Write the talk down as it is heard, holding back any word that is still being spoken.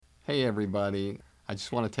Hey everybody, I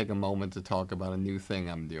just want to take a moment to talk about a new thing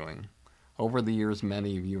I'm doing. Over the years,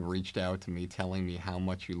 many of you have reached out to me telling me how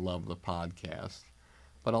much you love the podcast,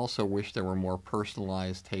 but also wish there were more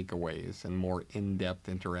personalized takeaways and more in-depth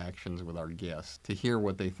interactions with our guests to hear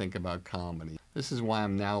what they think about comedy. This is why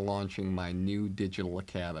I'm now launching my new digital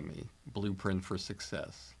academy, Blueprint for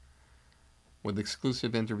Success. With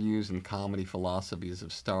exclusive interviews and comedy philosophies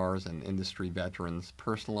of stars and industry veterans,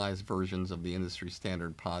 personalized versions of the industry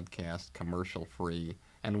standard podcast, commercial-free,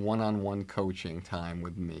 and one-on-one coaching time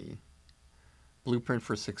with me. Blueprint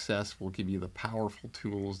for Success will give you the powerful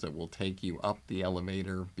tools that will take you up the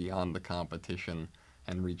elevator beyond the competition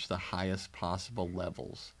and reach the highest possible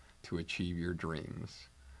levels to achieve your dreams.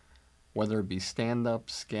 Whether it be stand-up,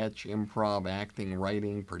 sketch, improv, acting,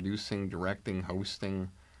 writing, producing, directing,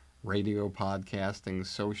 hosting, radio podcasting,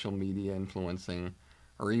 social media influencing,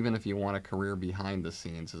 or even if you want a career behind the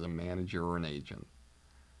scenes as a manager or an agent.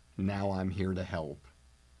 Now I'm here to help,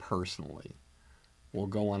 personally. We'll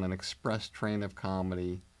go on an express train of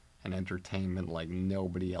comedy and entertainment like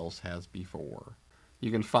nobody else has before.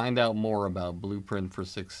 You can find out more about Blueprint for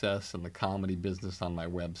Success and the comedy business on my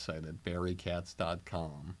website at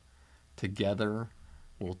barrykatz.com. Together,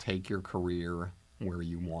 we'll take your career where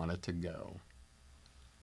you want it to go.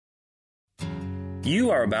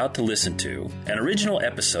 You are about to listen to an original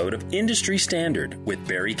episode of Industry Standard with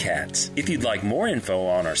Barry Katz. If you'd like more info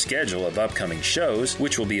on our schedule of upcoming shows,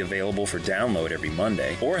 which will be available for download every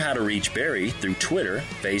Monday, or how to reach Barry through Twitter,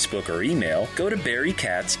 Facebook, or email, go to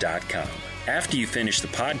barrykatz.com. After you finish the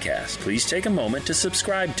podcast, please take a moment to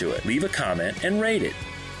subscribe to it, leave a comment, and rate it,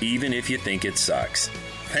 even if you think it sucks.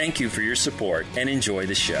 Thank you for your support and enjoy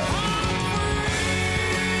the show.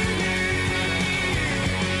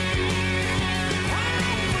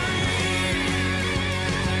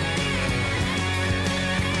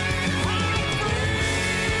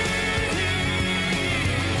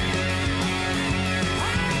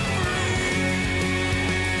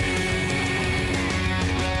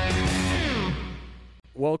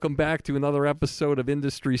 Welcome back to another episode of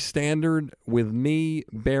Industry Standard with me,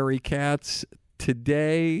 Barry Katz.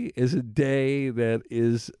 Today is a day that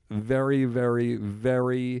is very, very,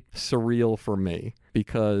 very surreal for me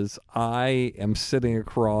because I am sitting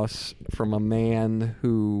across from a man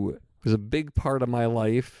who was a big part of my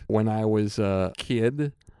life when I was a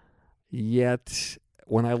kid, yet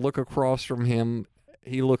when I look across from him,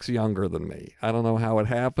 he looks younger than me. I don't know how it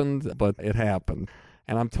happened, but it happened.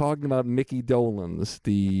 And I'm talking about Mickey Dolenz,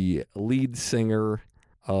 the lead singer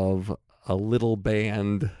of a little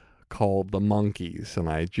band called the Monkees. And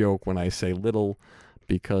I joke when I say little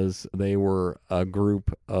because they were a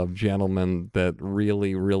group of gentlemen that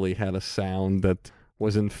really, really had a sound that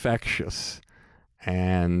was infectious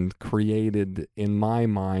and created, in my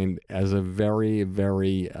mind, as a very,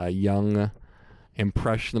 very young,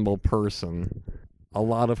 impressionable person, a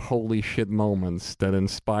lot of holy shit moments that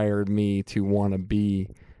inspired me to want to be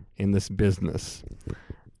in this business.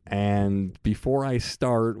 And before I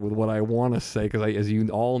start with what I want to say, because as you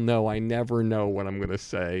all know, I never know what I'm going to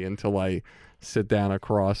say until I sit down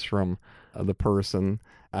across from the person.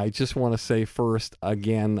 I just want to say first,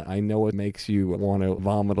 again, I know it makes you want to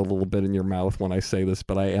vomit a little bit in your mouth when I say this,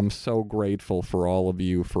 but I am so grateful for all of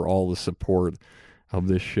you, for all the support of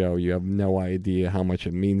this show. You have no idea how much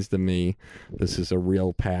it means to me. This is a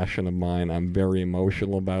real passion of mine. I'm very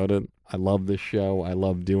emotional about it. I love this show. I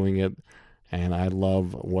love doing it. And I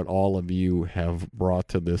love what all of you have brought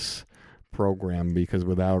to this program, because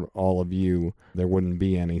without all of you, there wouldn't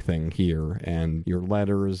be anything here. And your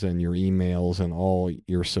letters and your emails and all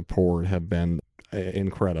your support have been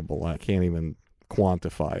incredible. I can't even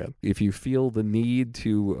quantify it. If you feel the need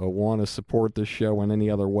to want to support this show in any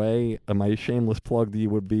other way, my shameless plug to you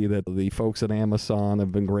would be that the folks at Amazon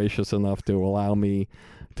have been gracious enough to allow me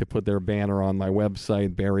to put their banner on my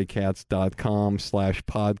website,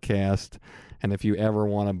 barrykatz.com/podcast. And if you ever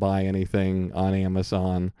want to buy anything on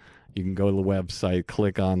Amazon, you can go to the website,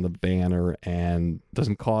 click on the banner, and it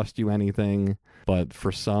doesn't cost you anything. But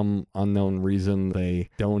for some unknown reason, they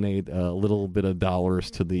donate a little bit of dollars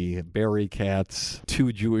to the Barry Katz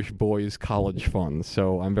Two Jewish Boys College Fund.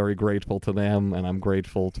 So I'm very grateful to them, and I'm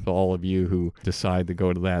grateful to all of you who decide to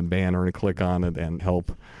go to that banner and click on it and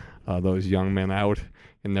help those young men out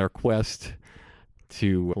in their quest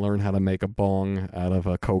to learn how to make a bong out of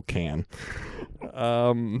a Coke can.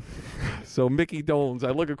 So Mickey Dolenz,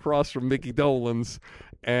 I look across from Mickey Dolenz,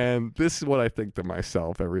 and this is what I think to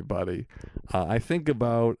myself, everybody. I think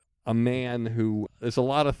about a man who, there's a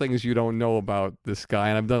lot of things you don't know about this guy,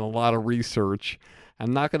 and I've done a lot of research.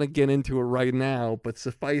 I'm not going to get into it right now, but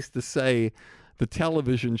suffice to say, the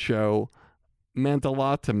television show meant a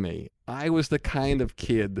lot to me. I was the kind of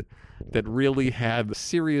kid that really had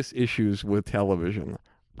serious issues with television.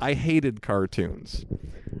 I hated cartoons.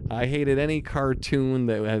 I hated any cartoon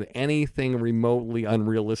that had anything remotely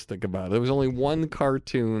unrealistic about it. There was only one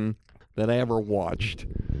cartoon that I ever watched,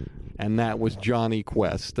 and that was Johnny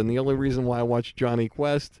Quest. And the only reason why I watched Johnny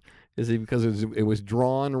Quest is because it was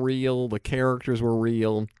drawn real, the characters were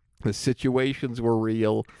real, the situations were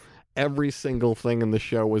real, every single thing in the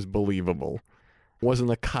show was believable. It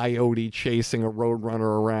wasn't a coyote chasing a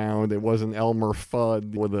roadrunner around. It wasn't Elmer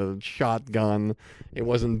Fudd with a shotgun. It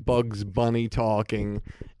wasn't Bugs Bunny talking.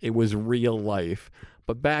 It was real life.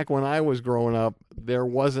 But back when I was growing up, there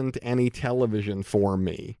wasn't any television for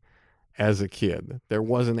me as a kid. There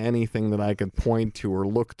wasn't anything that I could point to or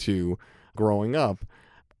look to growing up.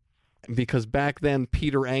 Because back then,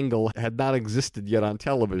 Peter Engel had not existed yet on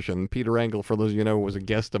television. Peter Engel, for those of you who know, was a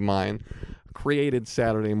guest of mine, created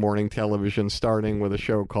Saturday morning television, starting with a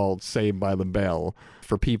show called Saved by the Bell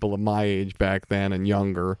for people of my age back then and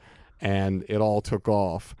younger, and it all took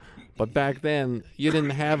off. But back then, you didn't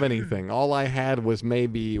have anything. All I had was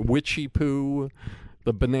maybe Witchy Poo,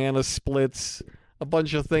 the Banana Splits, a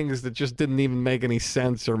bunch of things that just didn't even make any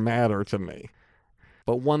sense or matter to me.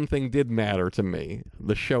 But one thing did matter to me,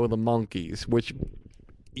 the show The Monkees, which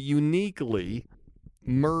uniquely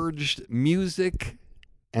merged music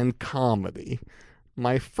and comedy.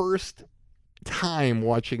 My first time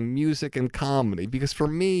watching music and comedy, because for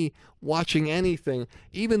me, watching anything,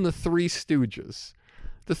 even the Three Stooges,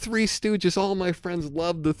 all my friends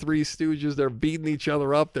loved the Three Stooges. They're beating each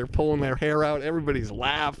other up. They're pulling their hair out. Everybody's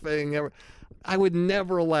laughing. I would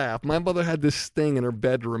never laugh. My mother had this thing in her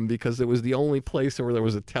bedroom because it was the only place where there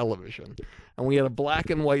was a television. And we had a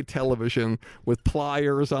black and white television with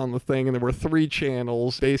pliers on the thing, and there were 3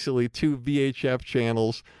 channels, basically 2 VHF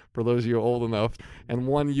channels, for those of you old enough, and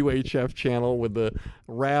 1 UHF channel with the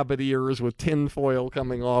rabbit ears with tinfoil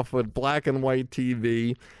coming off it, black and white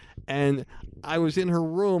TV. And I was in her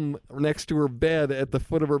room next to her bed, at the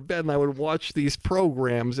foot of her bed, and I would watch these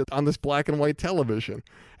programs on this black and white television.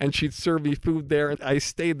 And she'd serve me food there. And I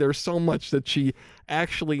stayed there so much that she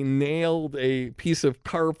actually nailed a piece of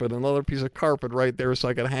carpet, another piece of carpet right there so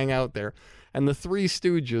I could hang out there. And the Three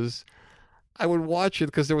Stooges, I would watch it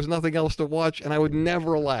because there was nothing else to watch, and I would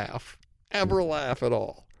never laugh at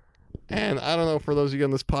all. And I don't know, for those of you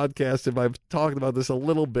on this podcast, if I've talked about this a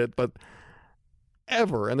little bit, but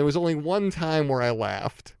ever. And there was only one time where I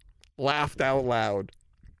laughed out loud.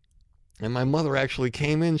 And my mother actually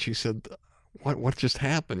came in. She said, what just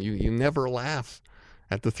happened? You never laugh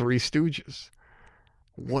at the Three Stooges.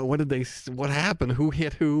 What happened? Who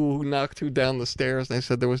hit who knocked who down the stairs? And I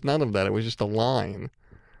said, there was none of that. It was just a line.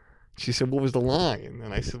 She said, what was the line?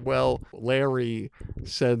 And I said, well, Larry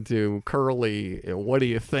said to Curly, what do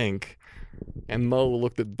you think? And Mo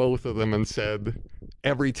looked at both of them and said,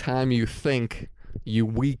 every time you think, you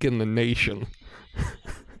weaken the nation.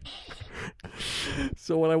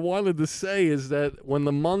 So what I wanted to say is that when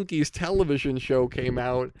the Monkees television show came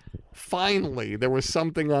out, finally there was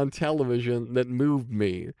something on television that moved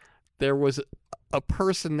me. There was a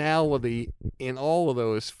personality in all of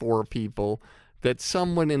those 4 people that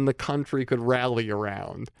someone in the country could rally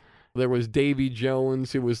around. There was Davy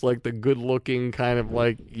Jones, who was like the good-looking, kind of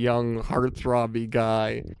like young, heartthrobby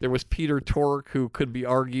guy. There was Peter Tork, who could be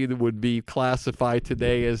argued would be classified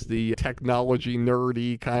today as the technology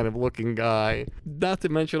nerdy kind of looking guy. Not to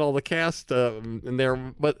mention all the cast in there,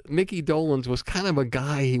 but Mickey Dolenz was kind of a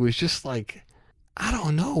guy. He was just like, I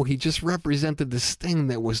don't know, he just represented this thing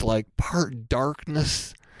that was like part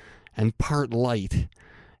darkness and part light.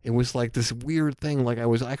 It was like this weird thing, like I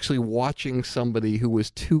was actually watching somebody who was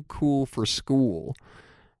too cool for school.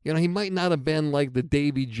 You know, he might not have been like the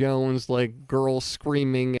Davy Jones, like girl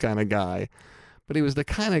screaming kind of guy, but he was the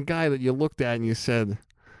kind of guy that you looked at and you said,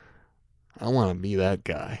 I want to be that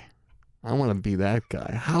guy. I want to be that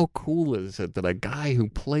guy. How cool is it that a guy who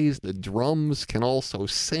plays the drums can also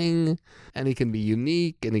sing, and he can be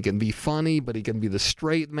unique, and he can be funny, but he can be the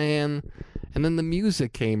straight man? And then the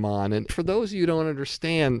music came on, and for those of you who don't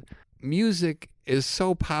understand, music is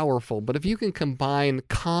so powerful, but if you can combine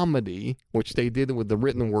comedy, which they did with the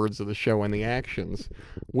written words of the show and the actions,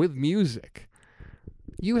 with music,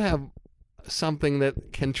 you have something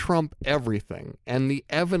that can trump everything. And the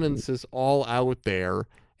evidence is all out there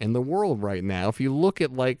in the world right now. If you look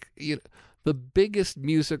at the biggest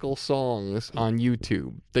musical songs on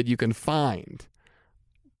YouTube that you can find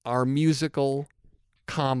are musical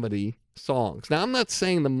comedy songs. Now, I'm not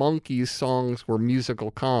saying the Monkees songs were musical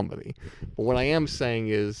comedy, but what I am saying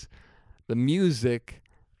is the music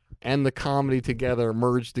and the comedy together,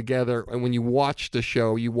 merged together. And when you watch the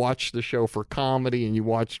show, you watch the show for comedy and you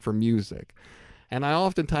watch it for music. And I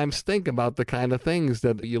oftentimes think about the kind of things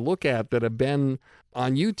that you look at that have been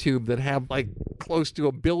on YouTube that have like close to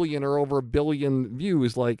 1 billion or over 1 billion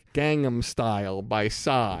views, like Gangnam Style by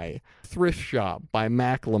Psy, Thrift Shop by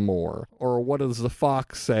Macklemore, or What Does the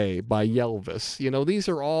Fox Say by Yelvis. You know, these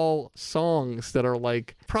are all songs that are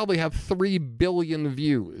like probably have 3 billion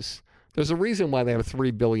views. There's a reason why they have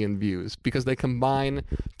 3 billion views, because they combine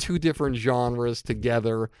 2 different genres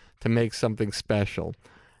together to make something special.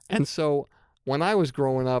 And so when I was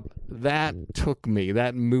growing up, that took me,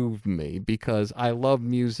 that moved me, because I love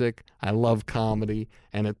music, I love comedy,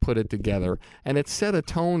 and it put it together. And it set a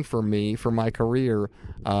tone for me, for my career,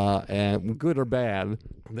 and good or bad,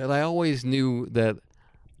 that I always knew that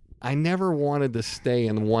I never wanted to stay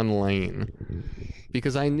in one lane.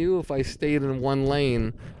 Because I knew if I stayed in one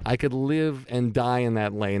lane, I could live and die in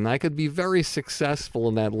that lane. I could be very successful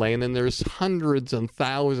in that lane. And there's hundreds and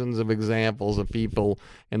thousands of examples of people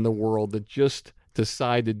in the world that just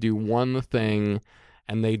decide to do one thing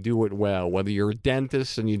and they do it well. Whether you're a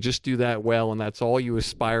dentist and you just do that well and that's all you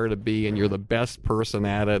aspire to be and you're the best person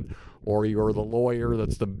at it, or you're the lawyer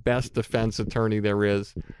that's the best defense attorney there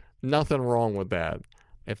is, nothing wrong with that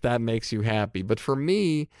if that makes you happy. But for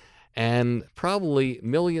me, and probably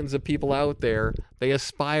millions of people out there, they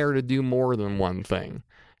aspire to do more than one thing.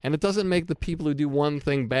 And it doesn't make the people who do one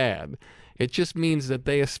thing bad. It just means that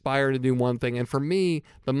they aspire to do one thing. And for me,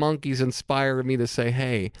 the Monkees inspired me to say,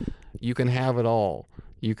 hey, you can have it all.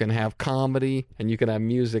 You can have comedy and you can have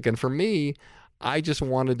music. And for me, I just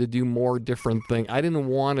wanted to do more different things. I didn't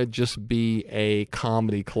want to just be a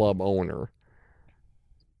comedy club owner.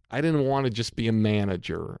 I didn't want to just be a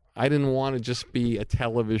manager. I didn't want to just be a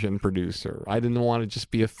television producer. I didn't want to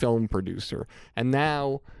just be a film producer. And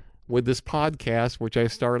now, with this podcast, which I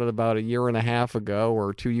started about 1.5 years ago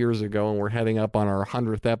or 2 years ago, and we're heading up on our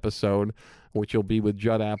 100th episode, which will be with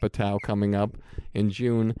Judd Apatow coming up in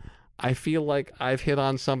June, I feel like I've hit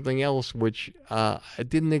on something else which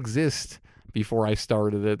didn't exist before I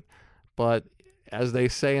started it. But as they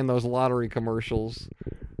say in those lottery commercials,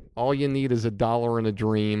 all you need is $1 and a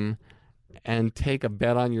dream, and take a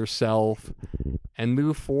bet on yourself and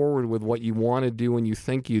move forward with what you want to do and you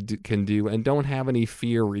think you can do, and don't have any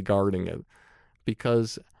fear regarding it.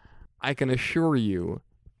 Because I can assure you,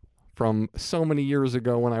 from so many years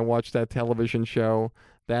ago when I watched that television show,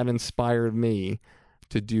 that inspired me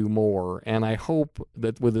to do more. And I hope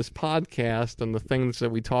that with this podcast and the things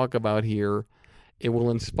that we talk about here, it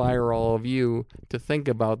will inspire all of you to think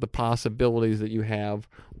about the possibilities that you have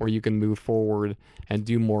where you can move forward and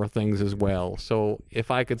do more things as well. So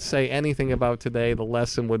if I could say anything about today, the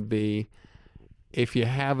lesson would be, if you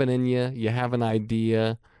have it in you, you have an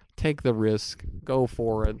idea, take the risk, go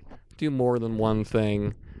for it, do more than one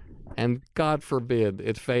thing. And God forbid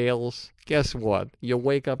it fails, guess what? You'll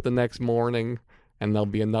wake up the next morning and there'll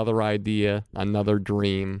be another idea, another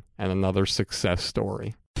dream, and another success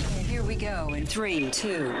story. Here we go in 3,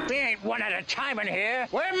 2. We ain't one at a time in here.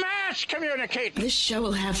 We're mass communicating. This show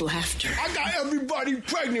will have laughter. I got everybody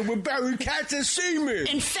pregnant with Barry Katz and semen.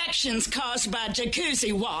 Infections caused by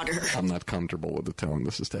jacuzzi water. I'm not comfortable with the tone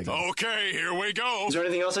this is taking. Okay, here we go. Is there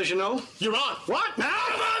anything else I should know? You're on. What? Now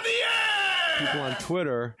I'm on the air! People on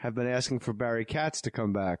Twitter have been asking for Barry Katz to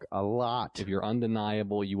come back a lot. If you're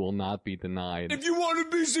undeniable, you will not be denied. If you want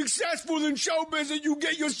to be successful in show business, you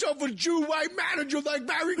get yourself a Jew white manager like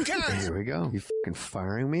Barry Katz. Here we go. You fucking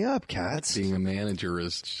firing me up, Katz. Being a manager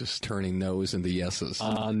is just turning no's into yeses.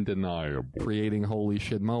 Undeniable. Creating holy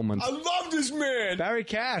shit moments. I love this man. Barry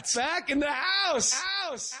Katz. Back in the house.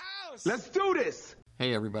 Let's do this.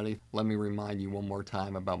 Hey everybody, let me remind you one more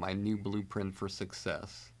time about my new Blueprint for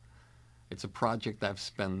Success. It's a project I've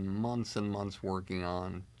spent months and months working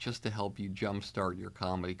on just to help you jumpstart your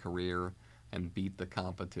comedy career and beat the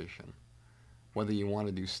competition. Whether you want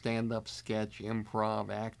to do stand-up, sketch, improv,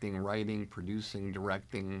 acting, writing, producing,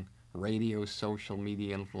 directing, radio, social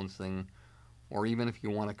media influencing, or even if you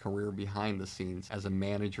want a career behind the scenes as a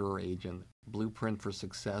manager or agent, Blueprint for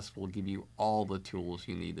Success will give you all the tools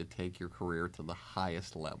you need to take your career to the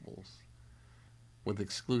highest levels. With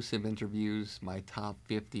exclusive interviews, my top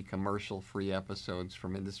 50 commercial-free episodes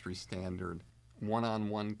from Industry Standard,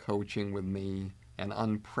 one-on-one coaching with me, and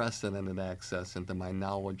unprecedented access into my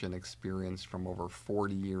knowledge and experience from over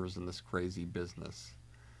 40 years in this crazy business.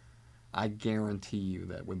 I guarantee you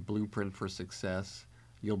that with Blueprint for Success,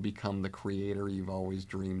 you'll become the creator you've always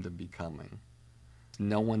dreamed of becoming.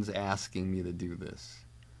 No one's asking me to do this.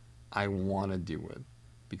 I want to do it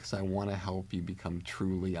because I want to help you become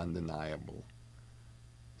truly undeniable.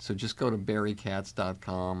 So just go to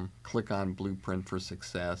barrykatz.com, click on Blueprint for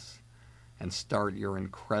Success, and start your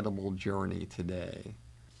incredible journey today.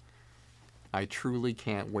 I truly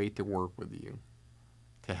can't wait to work with you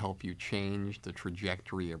to help you change the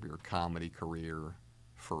trajectory of your comedy career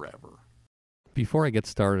forever. Before I get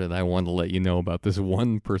started, I want to let you know about this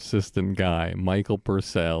one persistent guy, Michael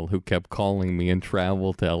Purcell, who kept calling me and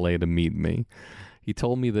traveled to LA to meet me. He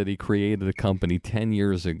told me that he created a company 10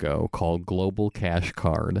 years ago called Global Cash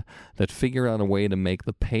Card that figured out a way to make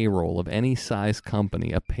the payroll of any size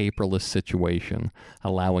company a paperless situation,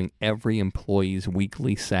 allowing every employee's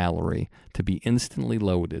weekly salary to be instantly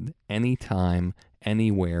loaded anytime,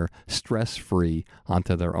 anywhere, stress-free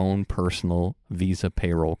onto their own personal Visa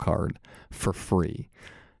payroll card for free.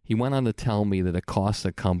 He went on to tell me that it costs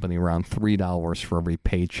the company around $3 for every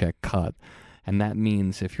paycheck cut. And that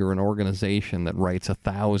means if you're an organization that writes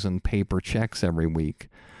 1,000 paper checks every week,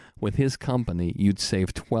 with his company, you'd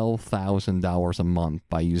save $12,000 a month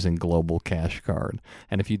by using Global Cash Card.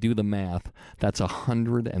 And if you do the math, that's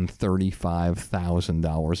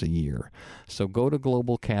 $135,000 a year. So go to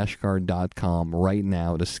globalcashcard.com right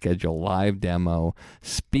now to schedule a live demo,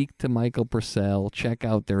 speak to Michael Purcell, check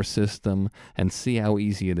out their system, and see how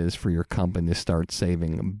easy it is for your company to start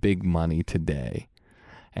saving big money today.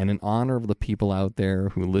 And in honor of the people out there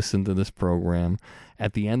who listen to this program,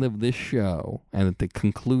 at the end of this show and at the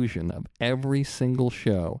conclusion of every single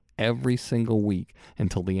show, every single week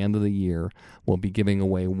until the end of the year, we'll be giving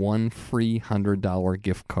away one free $100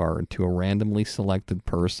 gift card to a randomly selected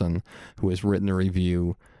person who has written a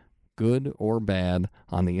review, good or bad,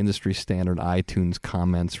 on the Industry Standard iTunes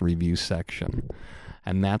comments review section.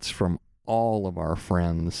 And that's from all of our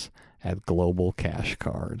friends at Global Cash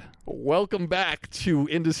Card. Welcome back to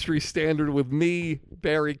Industry Standard with me,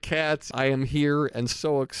 Barry Katz. I am here and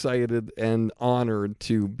so excited and honored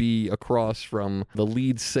to be across from the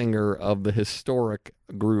lead singer of the historic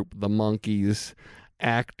group, the Monkees,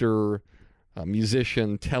 actor,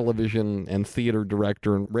 musician, television and theater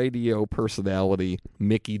director, and radio personality,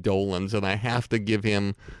 Mickey Dolenz. And I have to give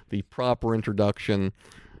him the proper introduction.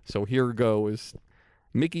 So here goes.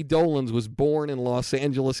 Mickey Dolenz was born in Los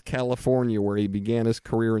Angeles, California, where he began his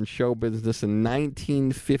career in show business in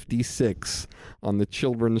 1956 on the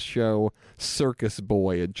children's show Circus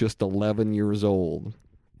Boy at just 11 years old.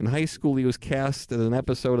 In high school, he was cast in an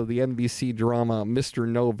episode of the NBC drama Mr.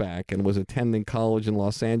 Novak and was attending college in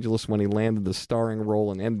Los Angeles when he landed the starring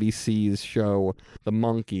role in NBC's show The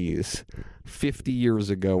Monkees 50 years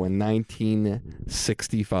ago in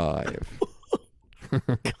 1965.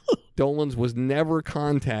 Dolenz was never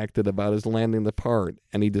contacted about his landing the part,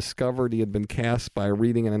 and he discovered he had been cast by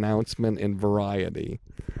reading an announcement in Variety.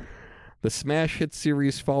 The smash hit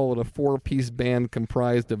series followed a four-piece band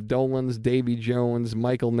comprised of Dolenz, Davy Jones,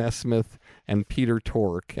 Michael Nesmith, and Peter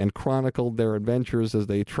Tork, and chronicled their adventures as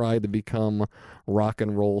they tried to become rock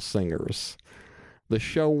and roll singers. The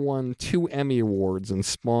show won 2 Emmy Awards and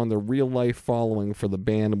spawned a real-life following for the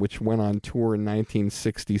band, which went on tour in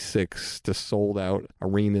 1966 to sold-out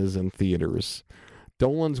arenas and theaters.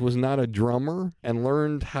 Dolenz was not a drummer and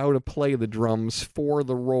learned how to play the drums for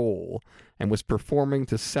the role and was performing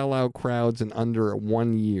to sell-out crowds in under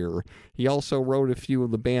 1 year. He also wrote a few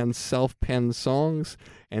of the band's self-penned songs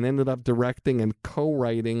and ended up directing and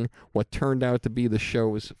co-writing what turned out to be the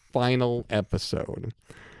show's final episode.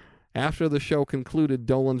 After the show concluded,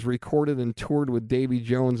 Dolenz recorded and toured with Davy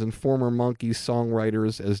Jones and former Monkees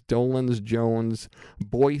songwriters as Dolenz Jones,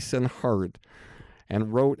 Boyce and Hart,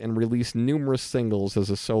 and wrote and released numerous singles as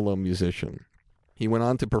a solo musician. He went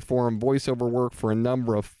on to perform voiceover work for a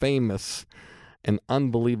number of famous and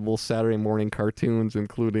unbelievable Saturday morning cartoons,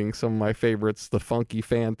 including some of my favorites, The Funky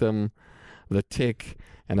Phantom, The Tick,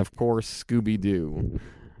 and of course, Scooby-Doo.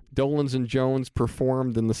 Dolenz and Jones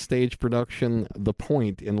performed in the stage production The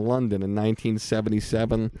Point in London in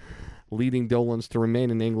 1977, leading Dolenz to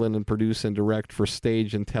remain in England and produce and direct for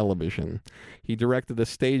stage and television. He directed a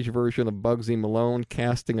stage version of Bugsy Malone,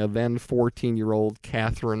 casting a then 14-year-old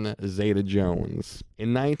Catherine Zeta-Jones.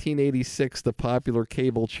 In 1986, the popular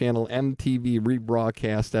cable channel MTV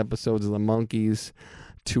rebroadcast episodes of The Monkees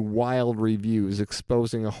to wild reviews,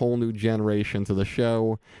 exposing a whole new generation to the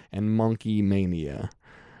show and monkey mania.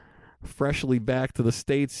 Freshly back to the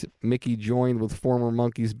States, Mickey joined with former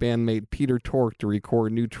Monkees bandmate Peter Tork to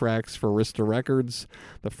record new tracks for Arista Records.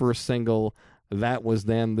 The first single, That Was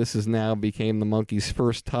Then, This Is Now, became the Monkees'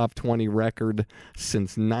 first top 20 record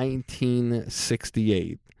since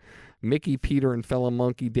 1968. Mickey, Peter, and fellow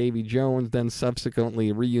Monkee Davy Jones then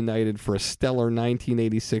subsequently reunited for a stellar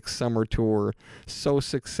 1986 summer tour, so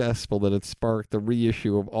successful that it sparked the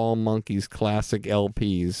reissue of all Monkees' classic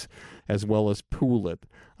LPs, as well as Pool It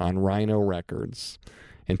on Rhino Records.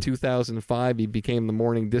 In 2005, he became the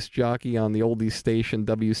morning disc jockey on the oldies station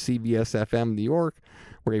WCBS-FM New York,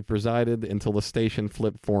 where he presided until the station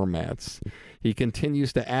flipped formats. He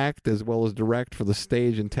continues to act as well as direct for the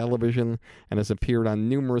stage and television, and has appeared on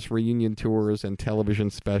numerous reunion tours and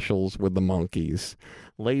television specials with the Monkees.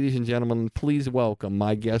 Ladies and gentlemen, please welcome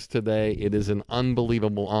my guest today. It is an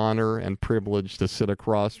unbelievable honor and privilege to sit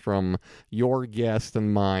across from your guest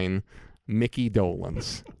and mine, Mickey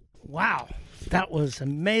Dolenz. Wow, that was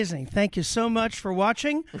amazing. Thank you so much for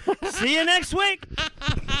watching. See you next week.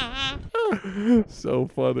 So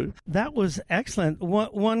funny. That was excellent.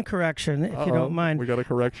 One correction, if you don't mind. We got a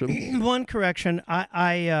correction. One correction.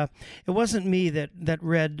 It wasn't me that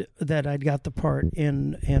read that I'd got the part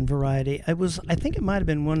in Variety. I think it might have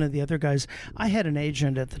been one of the other guys. I had an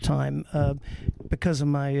agent at the time because of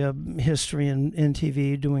my history in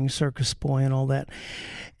TV, doing Circus Boy and all that.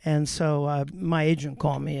 And so my agent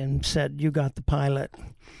called me and said, "You got the pilot."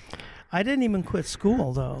 I didn't even quit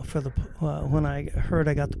school, though, for the when I heard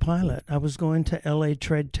I got the pilot. I was going to L.A.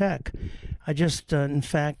 Trade Tech. I just, in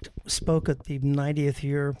fact, spoke at the 90th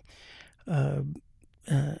year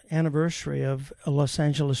anniversary of Los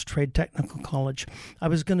Angeles Trade Technical College. I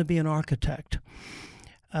was going to be an architect.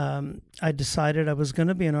 I decided I was going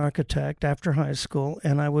to be an architect after high school,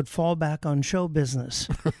 and I would fall back on show business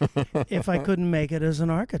if I couldn't make it as an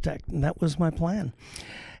architect. And that was my plan.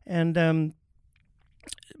 And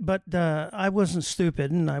but I wasn't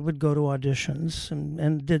stupid, and I would go to auditions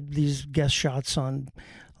and did these guest shots on,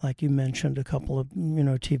 like you mentioned, a couple of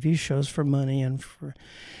TV shows for money and for.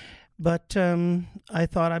 But I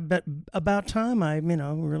thought about time I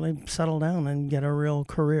really settle down and get a real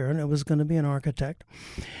career, and it was going to be an architect.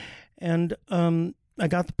 And I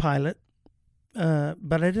got the pilot,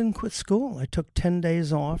 but I didn't quit school. I took 10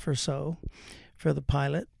 days off or so for the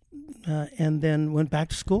pilot, and then went back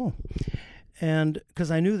to school. And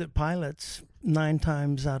because I knew that pilots, 9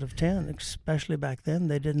 times out of 10, especially back then,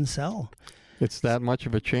 they didn't sell. It's that much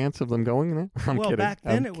of a chance of them going there? I'm well, kidding. back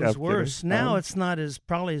then it was worse. Kidding. Now it's not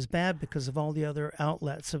probably as bad because of all the other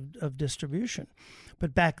outlets of distribution.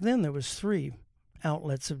 But back then there was 3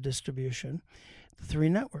 outlets of distribution, the 3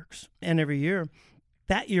 networks. And every year,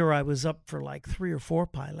 that year I was up for like 3 or 4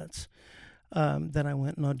 pilots that I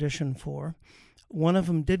went and auditioned for. One of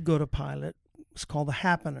them did go to pilot. It's called The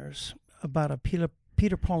Happeners, about a Peter,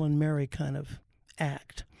 Paul, and Mary kind of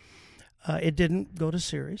act. It didn't go to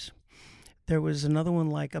series. There was another one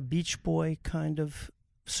like a Beach Boy kind of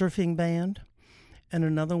surfing band, and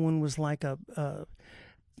another one was like a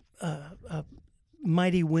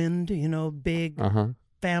Mighty Wind, big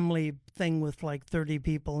family thing with like 30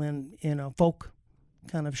 people in a folk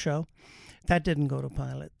kind of show. That didn't go to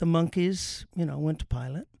pilot. The Monkees, went to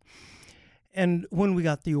pilot. And when we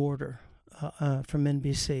got the order from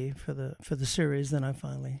NBC for the series, then I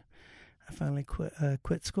finally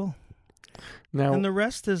quit school. Now, and the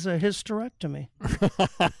rest is a hysterectomy.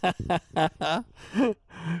 I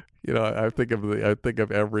think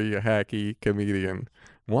of every hacky comedian.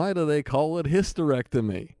 Why do they call it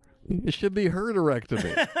hysterectomy? It should be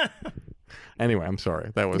herderectomy. Anyway, I'm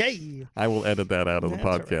sorry. That was. Yay. I will edit that out of the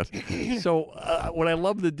podcast. Right. So, what I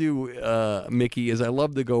love to do, Mickey, is I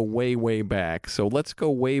love to go way, way back. So let's go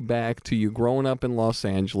way back to you growing up in Los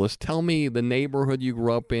Angeles. Tell me the neighborhood you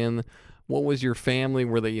grew up in. What was your family?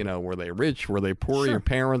 Were they rich? Were they poor? Sure. Your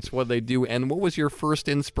parents, what they do? And what was your first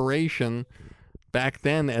inspiration back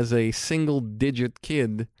then as a single-digit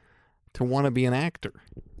kid to want to be an actor?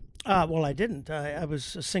 Well, I didn't. I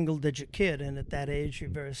was a single-digit kid, and at that age, you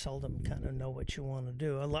very seldom kind of know what you want to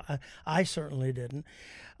do. I certainly didn't.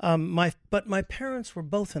 But my parents were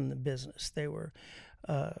both in the business. They were.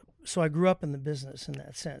 So I grew up in the business in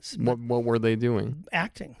that sense. What were they doing?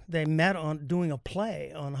 Acting. They met on doing a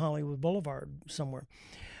play on Hollywood Boulevard somewhere.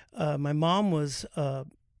 My mom was a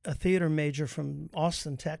theater major from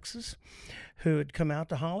Austin, Texas, who had come out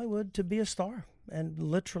to Hollywood to be a star and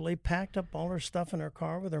literally packed up all her stuff in her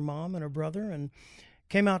car with her mom and her brother and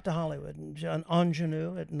came out to Hollywood. An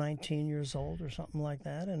ingenue at 19 years old or something like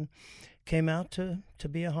that, and came out to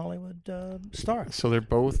be a Hollywood star. So they're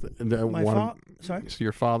both. Sorry. So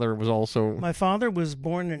your father was also. My father was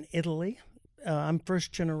born in Italy. I'm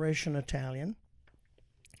first generation Italian.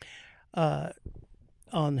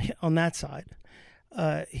 On that side,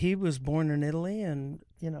 he was born in Italy, and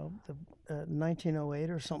 1908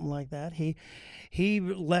 or something like that. He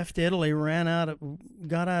left Italy,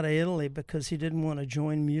 got out of Italy because he didn't want to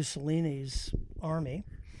join Mussolini's army.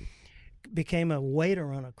 became a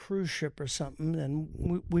waiter on a cruise ship or something,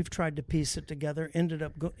 and we've tried to piece it together. Ended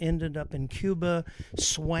up in Cuba,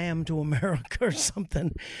 swam to America or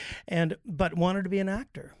something, but wanted to be an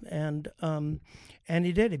actor, and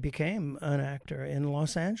he did. He became an actor in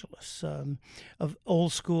Los Angeles, of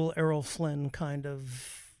old school Errol Flynn kind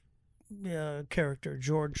of character.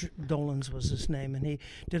 George Dolans was his name, and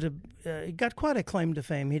he got quite a claim to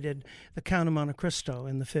fame. He did The Count of Monte Cristo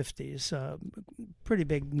in the 50s, pretty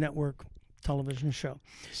big network television show.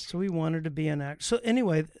 So he wanted to be an actor. So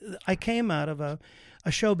anyway, I came out of a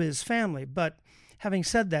showbiz family, but having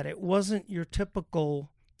said that, it wasn't your typical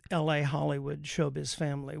LA Hollywood showbiz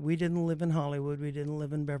family. We didn't live in Hollywood. We didn't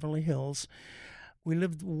live in Beverly Hills. We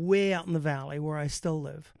lived way out in the valley where I still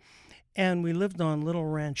live. And we lived on little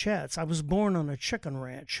ranchettes. I was born on a chicken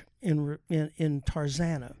ranch in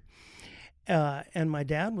Tarzana. And my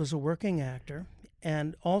dad was a working actor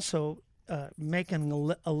and also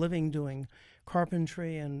making a living doing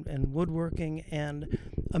carpentry and woodworking and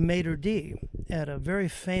a maitre d' at a very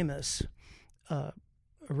famous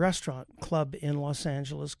restaurant club in Los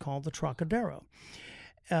Angeles called the Trocadero.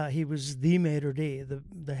 He was the maitre d',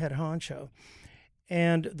 the head honcho.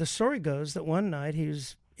 And the story goes that one night he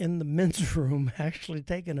was in the men's room actually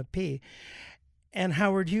taking a pee, and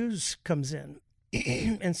Howard Hughes comes in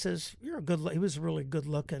and says, he was a really good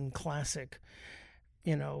looking classic,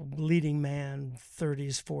 leading man,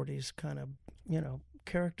 30s, 40s kind of,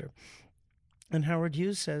 character. And Howard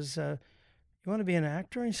Hughes says, you want to be an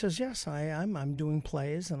actor? And he says, yes, I'm doing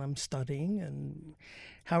plays and I'm studying. And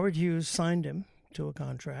Howard Hughes signed him to a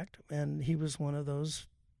contract, and he was one of those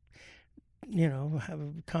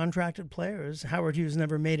contracted players. Howard Hughes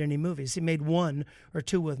never made any movies. He made one or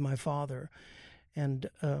two with my father, and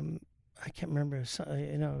I can't remember,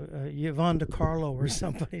 Yvonne DiCarlo or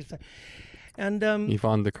somebody. And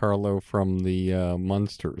Yvonne DiCarlo from the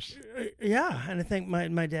Munsters. Yeah, and I think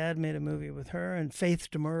my dad made a movie with her, and Faith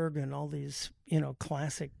DeMurg and all these,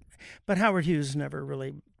 classic. But Howard Hughes never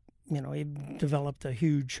really, he developed a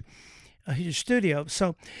huge studio.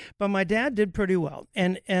 So, but my dad did pretty well.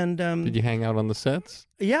 And did you hang out on the sets?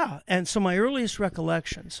 Yeah, and so my earliest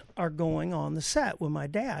recollections are going on the set with my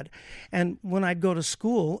dad. And when I'd go to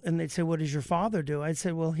school and they'd say, "What does your father do?" I'd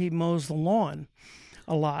say, "Well, he mows the lawn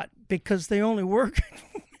a lot," because they only work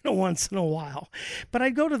once in a while. But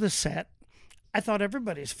I'd go to the set. I thought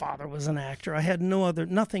everybody's father was an actor. I had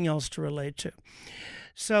nothing else to relate to.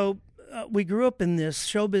 So we grew up in this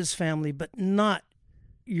showbiz family, but not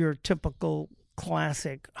your typical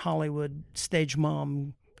classic Hollywood stage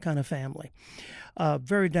mom kind of family.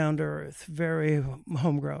 Very down to earth, very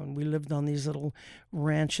homegrown. We lived on these little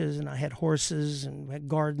ranches, and I had horses and had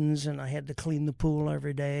gardens, and I had to clean the pool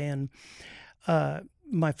every day. And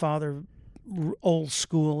my father, old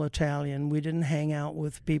school Italian. We didn't hang out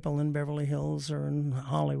with people in Beverly Hills or in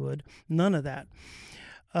Hollywood. None of that.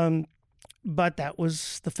 But that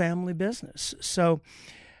was the family business. So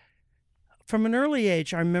from an early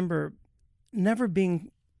age, I remember never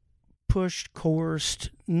being pushed, coerced,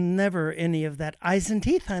 never any of that. Eyes and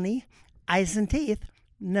teeth, honey. Eyes and teeth.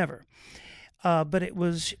 Never. But it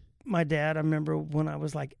was my dad. I remember when I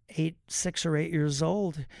was like 6 or 8 years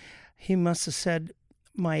old, he must have said,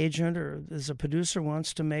 my agent or as a producer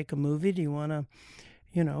wants to make a movie. Do you want to,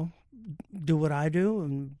 do what I do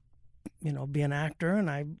and, be an actor? And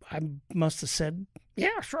I must have said,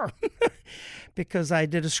 yeah, sure. Because I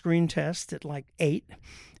did a screen test at like 8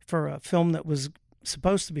 for a film that was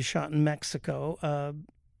supposed to be shot in Mexico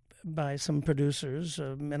by some producers.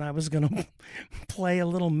 And I was going to play a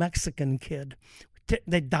little Mexican kid.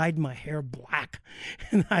 They dyed my hair black,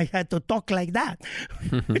 and I had to talk like that,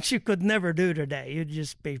 which you could never do today. You'd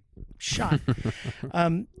just be shot.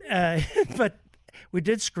 But we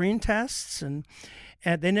did screen tests, and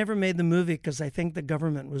they never made the movie because I think the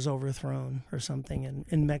government was overthrown or something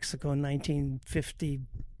in Mexico in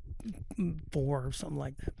 1954 or something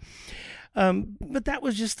like that. But that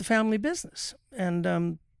was just the family business.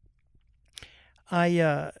 And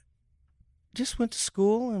I just went to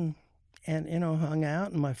school and hung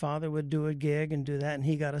out, and my father would do a gig and do that, and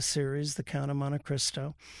he got a series, The Count of Monte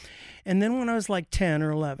Cristo. And then when I was like 10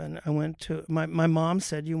 or 11, I went to, my mom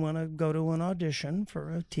said, you want to go to an audition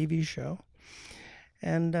for a TV show?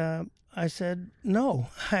 And I said, no,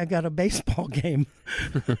 I got a baseball game.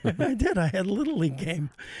 I did. I had a Little League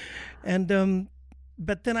game. And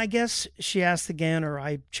but then I guess she asked again, or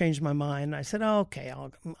I changed my mind. I said, oh, okay,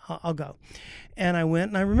 I'll go. And I went,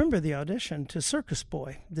 and I remember the audition to Circus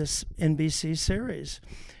Boy, this NBC series.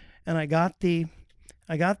 And I got the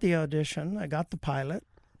audition. I got the pilot.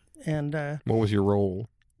 And what was your role?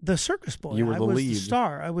 The circus boy. You were the I was lead. the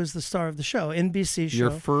star. I was the star of the show, NBC show.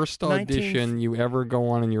 Your first audition you ever go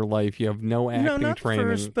on in your life. You have no acting not training,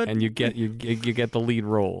 first, but and you get the lead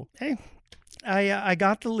role. Hey, I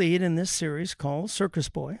got the lead in this series called Circus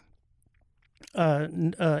Boy.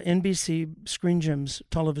 NBC Screen Gems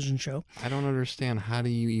television show. I don't understand. How do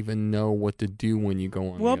you even know what to do when you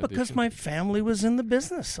go on? Well, the because audition? my family was in the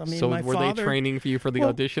business. I mean, so my were father, they training for you for the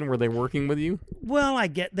audition? Were they working with you? Well,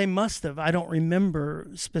 they must have. I don't remember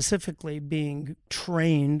specifically being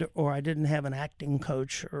trained, or I didn't have an acting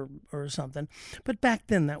coach or something. But back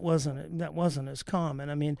then, that wasn't as common.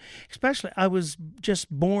 I mean, especially I was just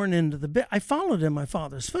born into the bit. I followed in my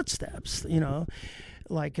father's footsteps. You know.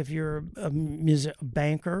 Like if you're a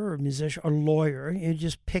banker or a musician or lawyer, you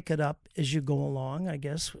just pick it up as you go along, I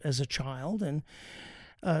guess, as a child. And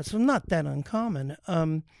so not that uncommon.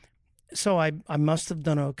 So I must have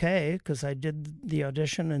done okay because I did the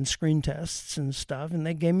audition and screen tests and stuff, and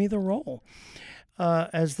they gave me the role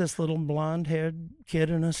as this little blonde-haired kid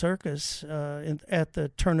in a circus at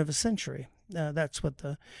the turn of a century. That's what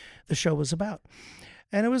the show was about.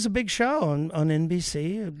 And it was a big show on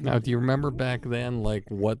NBC. Now, do you remember back then, like,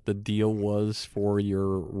 what the deal was for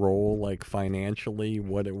your role, like, financially,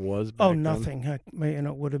 what it was back then? Nothing. It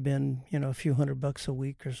would have been, a few $100 a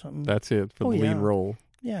week or something. That's it for the lead role.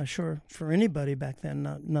 Yeah, sure. For anybody back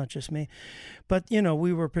then, not just me. But,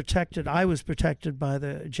 we were protected. I was protected by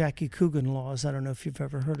the Jackie Coogan laws. I don't know if you've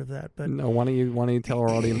ever heard of that. But no, why don't you tell our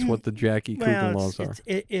audience what the Jackie Coogan laws are?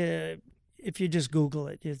 If you just Google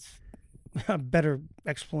it, it's a better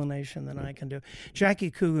explanation than I can do. Jackie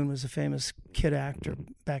Coogan was a famous kid actor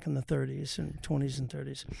back in the 30s and 20s and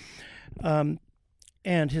 30s.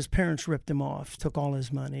 And his parents ripped him off, took all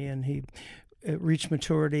his money, and he reached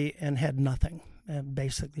maturity and had nothing.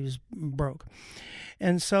 Basically, he was broke.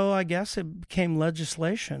 And so I guess it became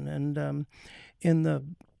legislation. And in the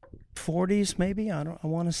 40s, maybe, I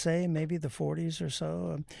want to say maybe the 40s or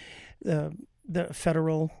so, the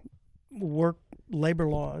federal labor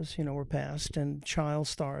laws, were passed, and child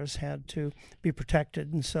stars had to be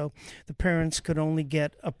protected. And so the parents could only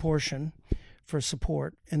get a portion for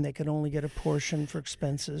support, and they could only get a portion for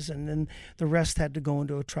expenses, and then the rest had to go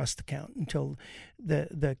into a trust account until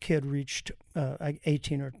the kid reached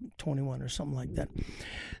 18 or 21 or something like that.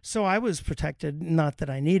 So I was protected, not that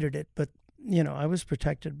I needed it, but I was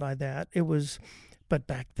protected by that. But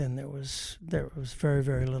back then there was very,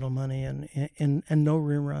 very little money and no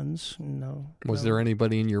reruns. Was there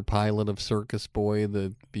anybody in your pilot of Circus Boy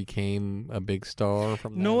that became a big star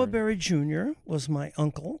from that? Noah Berry Jr. was my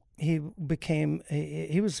uncle. He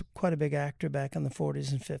was quite a big actor back in the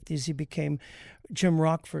 40s and 50s. He became Jim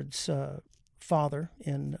Rockford's father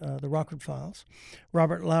in the Rockford Files.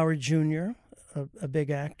 Robert Lowry Jr., a big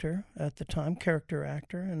actor at the time, character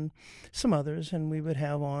actor, and some others. And we would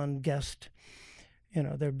have on guest.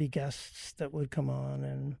 There'd be guests that would come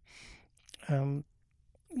on, and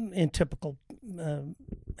in typical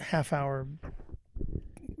half-hour,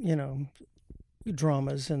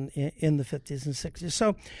 dramas in the 50s and 60s.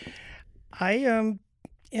 So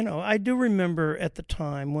I do remember at the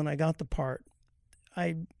time when I got the part,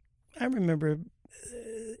 I remember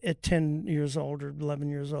at 10 years old or 11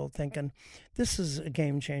 years old thinking, this is a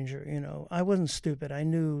game changer. I wasn't stupid. I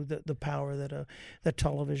knew the power that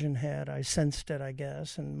television had. I sensed it, I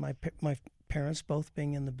guess, and my parents both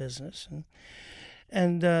being in the business.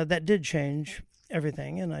 And that did change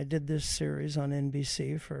everything. And I did this series on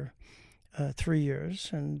NBC for 3 years.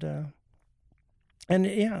 And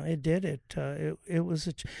yeah, it did. It was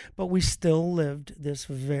but we still lived this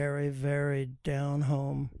very, very down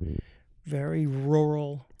home, very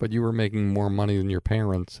rural. But you were making more money than your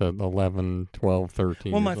parents at 11, 12,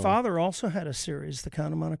 13 Well, my years old. father also had a series, The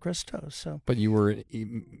Count of Monte Cristo. So, but you were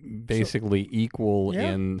basically equal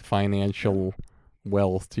in financial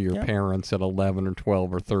wealth to your parents at 11 or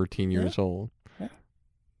 12 or 13 years old.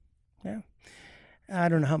 Yeah. I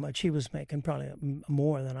don't know how much he was making, probably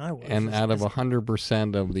more than I was. And out of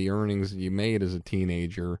 100% of the earnings that you made as a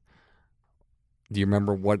teenager, do you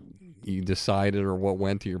remember what you decided or what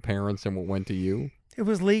went to your parents and what went to you? It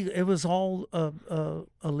was legal. It was all a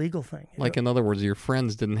legal thing. Like, in other words, your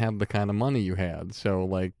friends didn't have the kind of money you had. So,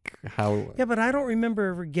 like, how... Yeah, but I don't remember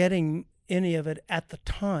ever getting any of it at the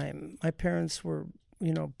time. My parents were,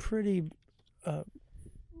 pretty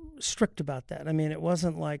strict about that. I mean, it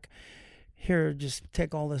wasn't like, here, just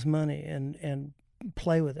take all this money and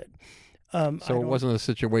play with it. So it wasn't a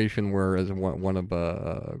situation where, as one of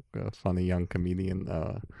a funny young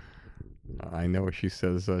comedian, I know she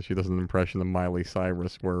says she does an impression of Miley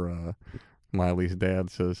Cyrus where Miley's dad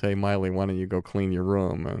says, "Hey, Miley, why don't you go clean your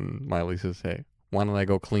room?" And Miley says, "Hey, why don't I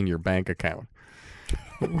go clean your bank account?"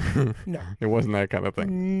 No. It wasn't that kind of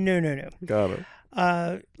thing. No. Got it.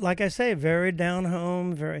 Like I say, very down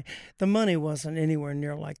home. The money wasn't anywhere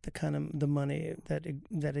near like the money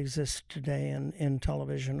that exists today in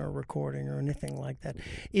television or recording or anything like that.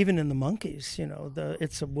 Even in the Monkees,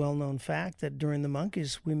 it's a well-known fact that during the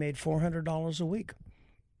Monkees we made $400 a week.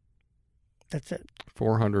 That's it.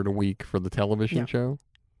 $400 a week for the television show.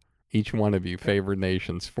 Each one of you, Favored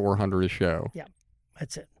Nations, $400 a show. Yeah,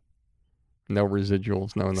 that's it. No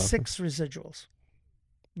residuals, no nothing. 6 residuals.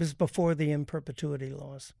 This is before the in perpetuity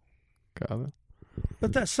laws. Got it.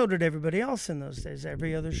 But so did everybody else in those days.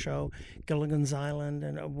 Every other show, Gilligan's Island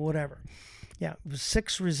and whatever. Yeah, it was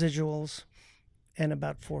 6 residuals and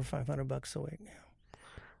about $400 or $500 a week.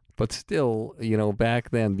 But still,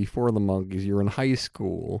 back then, before the Monkees, you're in high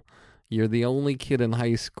school. You're the only kid in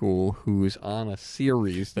high school who's on a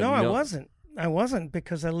series. I wasn't. I wasn't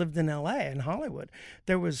because I lived in L.A. in Hollywood.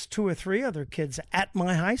 There was 2 or 3 other kids at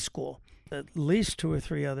my high school. At least 2 or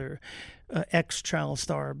 3 other ex-child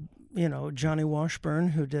star, Johnny Washburn,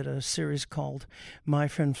 who did a series called My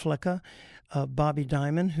Friend Flicka, Bobby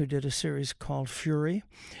Diamond, who did a series called Fury,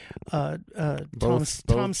 Tom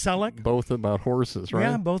Selleck. Both about horses, right?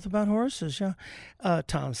 Yeah, both about horses, yeah.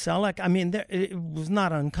 Tom Selleck. I mean, it was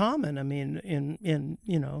not uncommon, in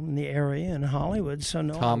the area in Hollywood. So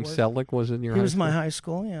no, Tom Selleck was in your high school? He was my high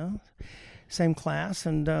school, yeah. Same class,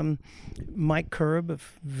 and Mike Curb, a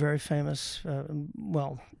very famous,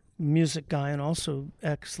 music guy and also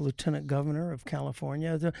ex-lieutenant governor of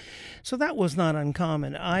California. So that was not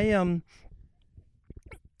uncommon. I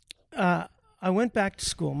went back to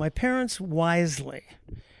school. My parents wisely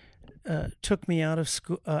took me out of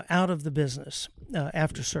school, out of the business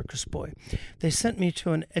after Circus Boy. They sent me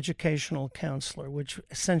to an educational counselor, which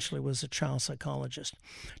essentially was a child psychologist,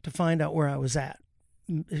 to find out where I was at.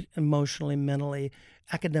 Emotionally, mentally,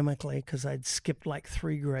 academically, because I'd skipped like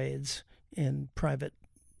 3 grades in private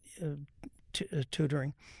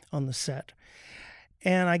tutoring on the set.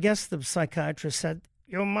 And I guess the psychiatrist said,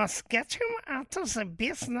 "You must get him out of the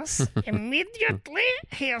business immediately.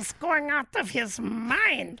 He is going out of his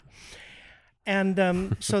mind."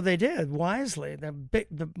 And so they did, wisely.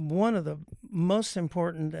 One of the most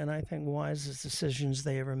important and I think wisest decisions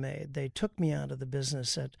they ever made. They took me out of the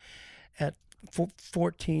business at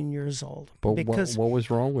 14 years old. But because, what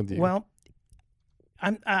was wrong with you? Well,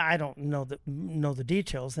 I don't know the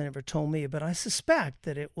details. They never told me, but I suspect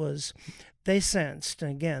that it was, they sensed,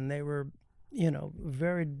 and again, they were,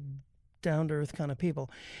 very down-to-earth kind of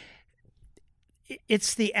people.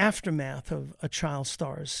 It's the aftermath of a child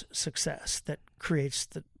star's success that creates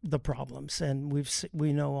the problems, and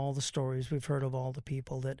we know all the stories. We've heard of all the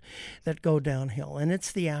people that go downhill, and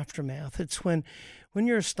it's the aftermath. It's when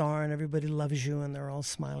you're a star and everybody loves you and they're all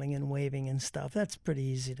smiling and waving and stuff. That's pretty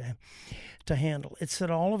easy to handle. It's that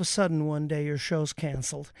all of a sudden one day your show's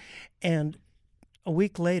canceled, and a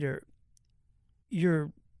week later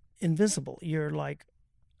you're invisible. You're like,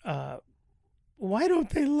 why don't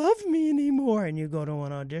they love me anymore? And you go to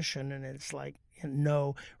an audition and it's like,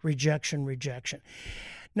 no, rejection.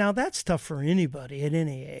 Now that's tough for anybody at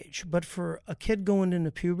any age, but for a kid going into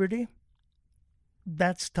puberty,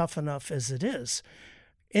 that's tough enough as it is.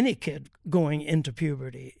 Any kid going into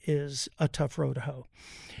puberty is a tough road to hoe.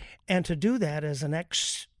 And to do that as an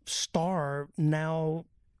ex-star now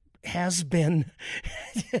has been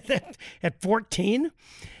at 14,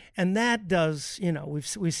 and that does,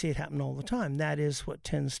 we see it happen all the time. That is what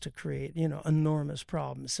tends to create, enormous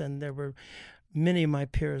problems. And there were many of my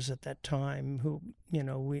peers at that time who, we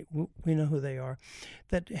know who they are,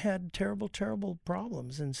 that had terrible, terrible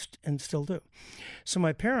problems and still do. So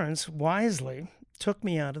my parents wisely took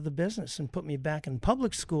me out of the business and put me back in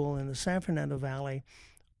public school in the San Fernando Valley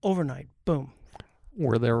overnight. Boom.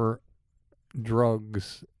 Were there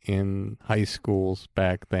drugs in high schools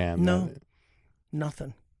back then? No,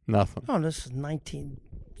 nothing. Nothing. Oh, this is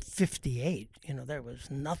 1958. There was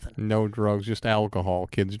nothing. No drugs, just alcohol,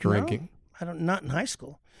 kids drinking. No, not in high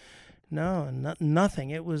school. No, nothing.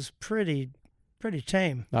 It was pretty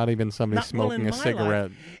tame. Not even somebody smoking a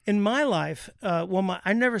cigarette. In my life,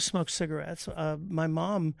 I never smoked cigarettes. My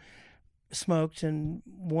mom smoked, and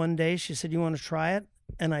one day she said, "You want to try it?"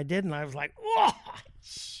 And I did, and I was like, "Oh,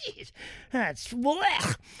 jeez, that's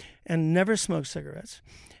blech," and never smoked cigarettes.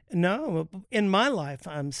 No, in my life,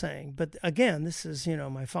 I'm saying. But again, this is,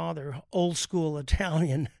 my father, old school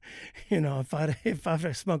Italian. If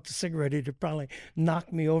I'd smoked a cigarette, he'd probably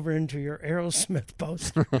knock me over into your Aerosmith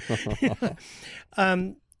poster.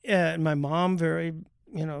 My mom, very,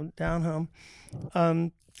 down home.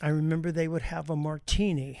 I remember they would have a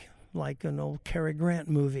martini, like an old Cary Grant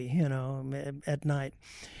movie, at night.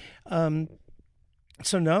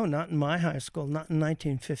 So no, not in my high school, not in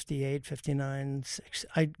 1958, 59, 60.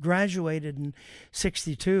 I graduated in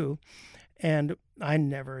 62, and I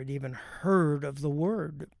never had even heard of the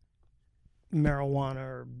word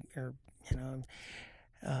marijuana or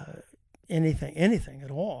anything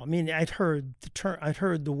at all. I mean, I'd heard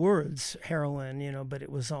the words heroin, but it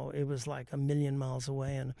was like a million miles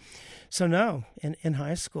away. And so no, in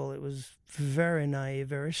high school it was very naive,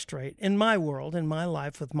 very straight in my world, in my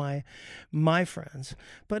life with my friends.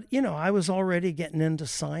 But I was already getting into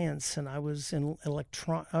science, and I was in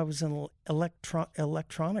electronic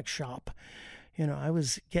shop. I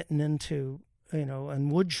was getting into and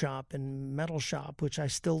wood shop and metal shop, which I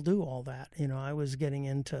still do all that. I was getting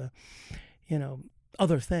into,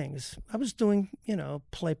 other things. I was doing,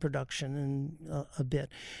 play production and a bit.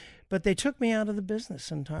 But they took me out of the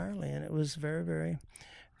business entirely, and it was very, very,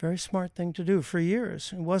 very smart thing to do for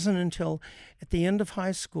years. It wasn't until at the end of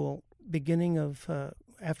high school, beginning of,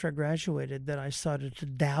 after I graduated, that I started to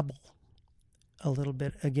dabble a little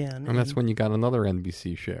bit again. And that's when you got another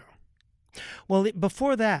NBC show. Well,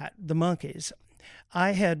 before that, the Monkees,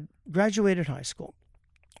 I had graduated high school.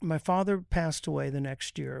 My father passed away the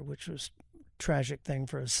next year, which was a tragic thing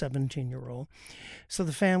for a 17-year-old. So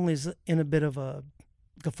the family's in a bit of a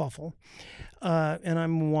kerfuffle, and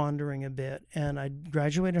I'm wandering a bit. And I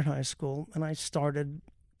graduated high school, and I started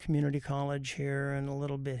community college here and a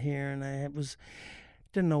little bit here, and I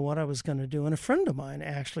didn't know what I was going to do. And a friend of mine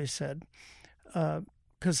actually said,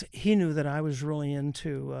 because he knew that I was really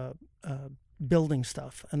into building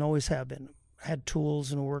stuff and always have been. Had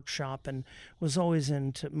tools and a workshop and was always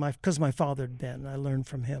into because my father had been. I learned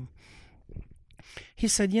from him. He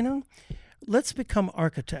said, let's become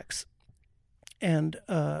architects, and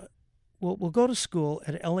we'll go to school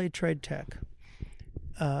at LA Trade Tech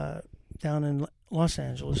down in Los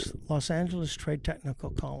Angeles Trade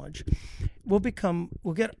Technical College. We'll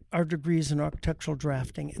get our degrees in architectural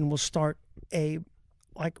drafting, and we'll start a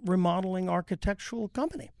remodeling architectural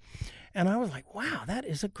company. And I was like, wow, that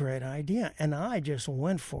is a great idea. And I just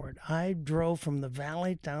went for it. I drove from the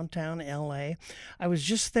Valley, downtown L.A. I was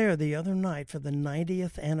just there the other night for the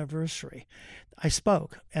 90th anniversary. I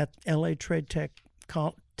spoke at L.A. Trade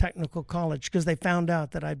Technical College because they found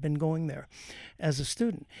out that I'd been going there as a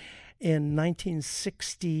student. In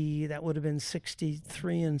 1960, that would have been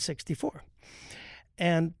 63 and 64.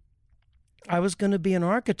 And I was going to be an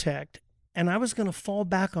architect, and I was going to fall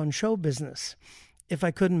back on show business if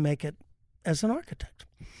I couldn't make it as an architect.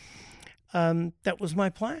 That was my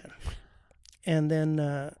plan. And then,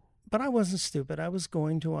 but I wasn't stupid. I was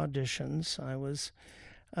going to auditions. I was...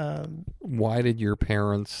 Why did your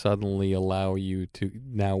parents suddenly allow you to...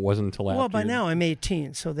 Now, it wasn't until after... Well, by now I'm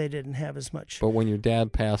 18, so they didn't have as much... But when your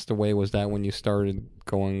dad passed away, was that when you started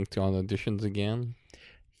going on auditions again?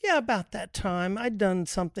 Yeah, about that time. I'd done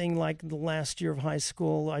something like the last year of high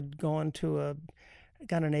school. I'd gone to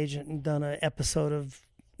got an agent and done an episode of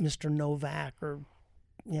Mr. Novak, or,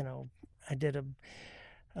 I did a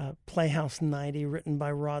Playhouse 90 written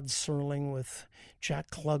by Rod Serling with Jack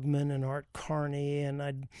Klugman and Art Carney,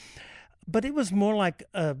 but it was more like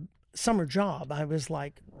a summer job. I was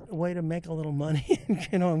like a way to make a little money,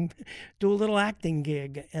 do a little acting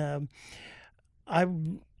gig. It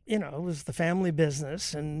was the family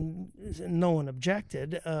business, and no one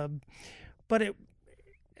objected, but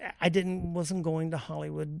I wasn't going to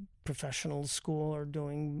Hollywood professional school or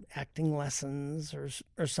doing acting lessons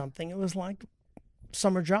or something. It was like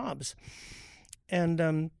summer jobs.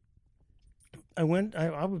 And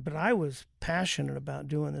but I was passionate about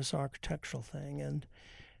doing this architectural thing. And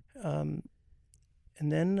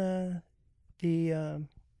then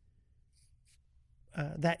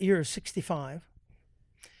that year, 65,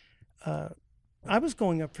 I was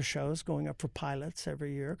going up for shows, going up for pilots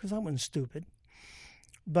every year because I wasn't stupid.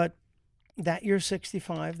 But that year,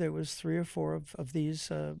 65, there was 3 or 4 of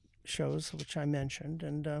these shows, which I mentioned,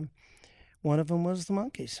 and one of them was the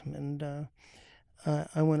Monkees. And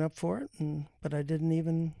I went up for it, but I didn't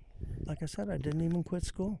even, like I said, I didn't even quit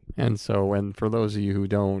school. And for those of you who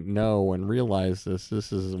don't know and realize this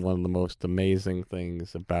is one of the most amazing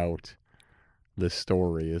things about this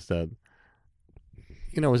story is that,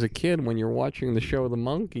 as a kid, when you're watching the show The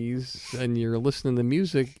Monkees and you're listening to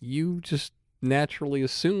music, you just naturally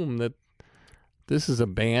assume that this is a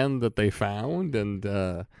band that they found, and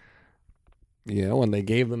and they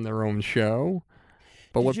gave them their own show.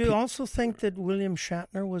 But did you also think that William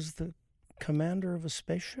Shatner was the commander of a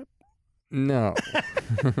spaceship? No.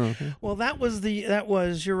 Well,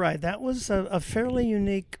 you're right. That was a fairly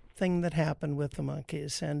unique thing that happened with the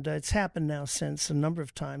Monkees, and it's happened now since a number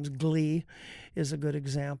of times. Glee is a good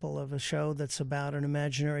example of a show that's about an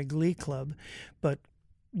imaginary glee club, but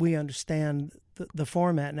we understand the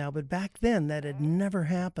format now, but back then that had never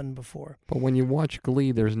happened before. But when you watch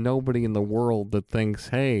Glee, there's nobody in the world that thinks,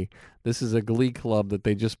 hey, this is a Glee club that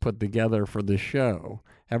they just put together for the show.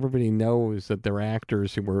 Everybody knows that they're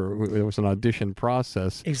actors there was an audition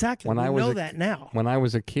process. Exactly. We know that now. When I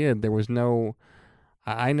was a kid, there was no,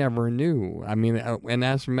 I never knew. I mean, and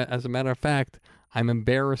as a matter of fact, I'm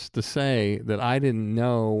embarrassed to say that I didn't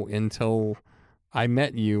know until I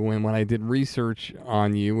met you, and when I did research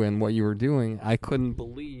on you and what you were doing, I couldn't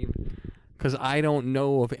believe, because I don't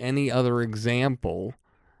know of any other example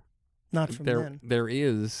Not from then. there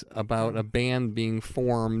is about a band being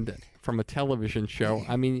formed from a television show.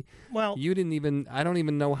 I mean, well, I don't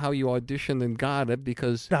even know how you auditioned and got it,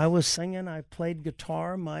 because I was singing, I played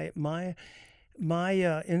guitar. My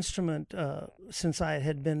instrument, since I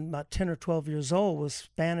had been about 10 or 12 years old, was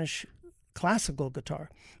Spanish classical guitar.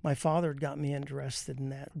 My father had got me interested in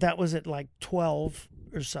that. That was at like 12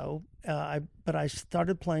 or so. But I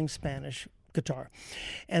started playing Spanish guitar,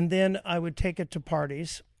 and then I would take it to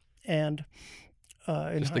parties, and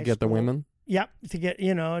in just high to get school, the women. Yep, to get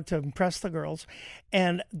to impress the girls,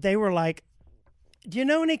 and they were like, "Do you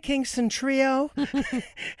know any Kingston Trio?"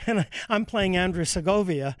 And I'm playing Andrew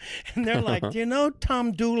Segovia, and they're like, "Do you know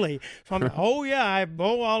Tom Dooley?" So I'm like, "Oh yeah,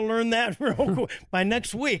 I'll learn that real quick." By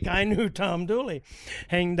next week, I knew Tom Dooley.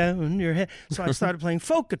 Hang down your head. So I started playing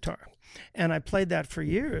folk guitar. And I played that for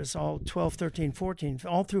years, all 12, 13, 14.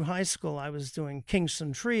 All through high school, I was doing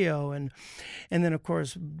Kingston Trio. And then, of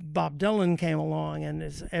course, Bob Dylan came along, and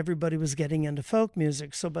everybody was getting into folk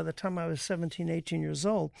music. So by the time I was 17, 18 years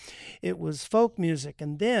old, it was folk music.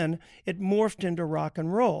 And then it morphed into rock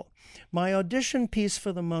and roll. My audition piece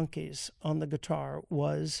for the Monkees on the guitar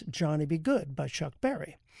was Johnny Be Good by Chuck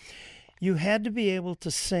Berry. You had to be able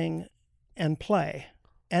to sing and play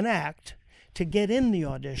and act to get in the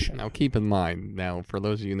audition. Now, keep in mind, for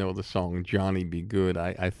those of you who know the song Johnny Be Good,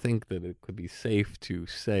 I think that it could be safe to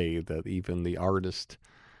say that even the artist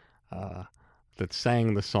that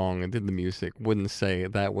sang the song and did the music wouldn't say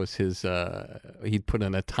that was his, he'd put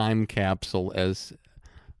in a time capsule as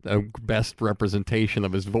the best representation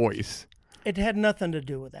of his voice. It had nothing to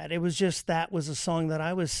do with that. It was just that was a song that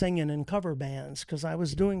I was singing in cover bands, because I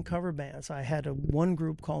was doing cover bands. I had one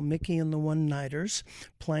group called Mickey and the One-Nighters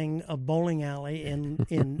playing a bowling alley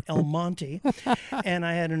in El Monte, and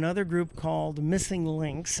I had another group called Missing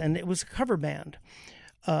Links, and it was a cover band,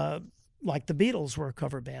 like the Beatles were a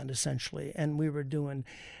cover band essentially, and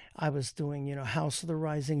I was doing, House of the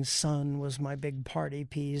Rising Sun was my big party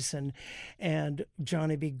piece, and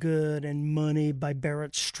Johnny Be Good and Money by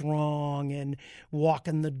Barrett Strong and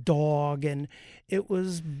Walking the Dog, and it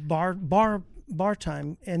was bar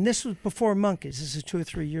time, and this was before Monkees. This is 2 or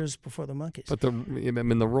 3 years before the Monkees. But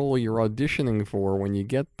the role you're auditioning for when you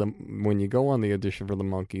go on the audition for the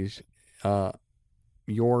Monkees,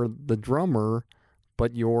 you're the drummer.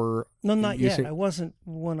 But you're not yet. I wasn't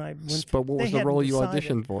when I went. But what was the role you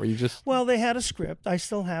auditioned for? Well, they had a script. I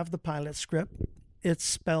still have the pilot script. It's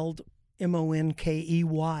spelled Monkeys,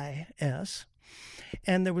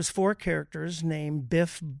 and there was 4 characters named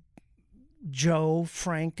Biff, Joe,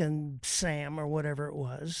 Frank, and Sam, or whatever it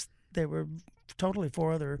was. They were totally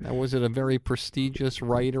 4 other. Now, was it a very prestigious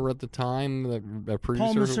writer at the time? The producer,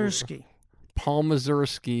 Paul Mazursky. Paul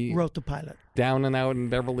Mazursky wrote the pilot. Down and Out in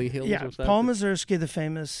Beverly Hills. Yeah, Paul Mazursky, the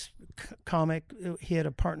famous comic. He had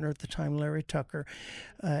a partner at the time, Larry Tucker.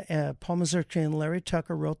 Paul Mazursky and Larry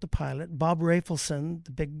Tucker wrote the pilot. Bob Rafelson,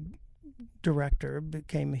 the big director,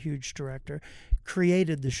 became a huge director,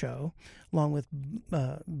 created the show along with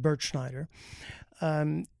Bert Schneider.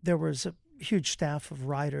 There was a huge staff of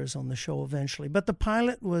writers on the show eventually, but the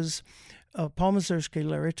pilot was Paul Mazursky,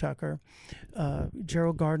 Larry Tucker,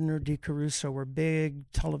 Gerald Gardner, Dee Caruso were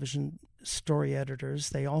big television story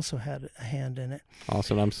editors. They also had a hand in it.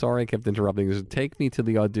 Awesome. I'm sorry I kept interrupting. Take me to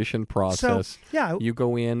the audition process. So, yeah. You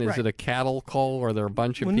go in. Is it a cattle call, or are there a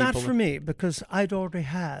bunch of people? Well, not for me, because I'd already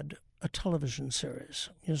had a television series,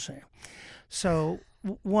 you see. So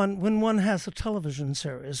when one has a television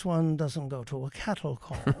series, one doesn't go to a cattle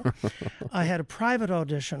call. I had a private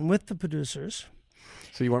audition with the producers.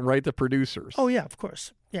 So you went right to producers. Oh yeah, of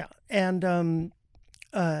course, yeah.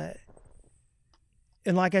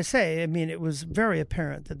 And like I say, I mean, it was very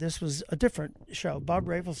apparent that this was a different show. Bob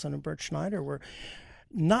Rafelson and Bert Schneider were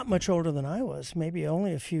not much older than I was, maybe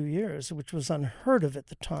only a few years, which was unheard of at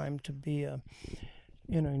the time to be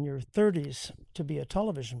in your 30s to be a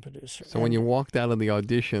television producer. So when you walked out of the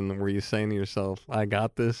audition, were you saying to yourself, I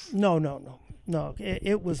got this? No.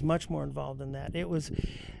 It was much more involved than that. It was,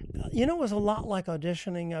 it was a lot like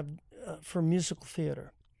auditioning for musical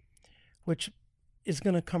theater, which is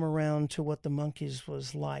going to come around to what the Monkees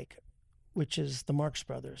was like, which is the Marx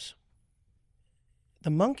Brothers. The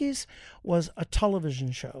Monkees was a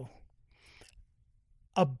television show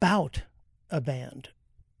about a band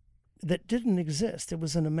that didn't exist. It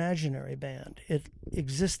was an imaginary band. It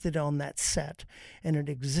existed on that set, and it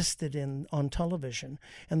existed on television,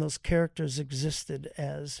 and those characters existed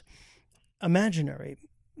as imaginary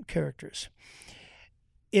characters.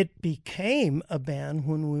 It became a band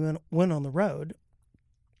when we went on the road,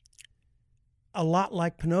 a lot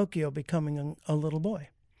like Pinocchio becoming a little boy.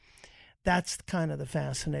 That's kind of the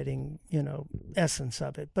fascinating, essence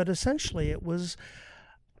of it. But essentially, it was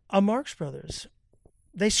a Marx Brothers.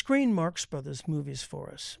 They screened Marx Brothers movies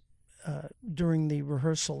for us during the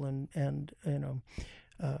rehearsal and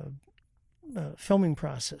filming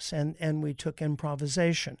process, and we took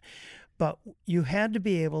improvisation. But you had to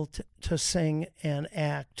be able to sing and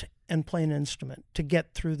act and play an instrument to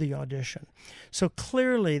get through the audition. So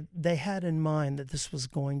clearly they had in mind that this was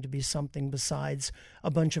going to be something besides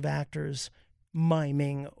a bunch of actors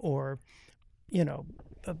miming or,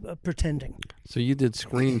 pretending. So you did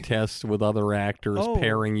screen tests with other actors,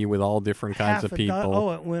 pairing you with all different kinds of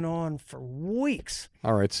people. It went on for weeks.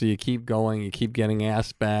 All right, so you keep going, you keep getting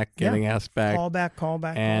asked back, asked back. Call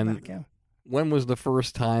back, and yeah. When was the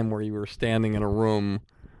first time where you were standing in a room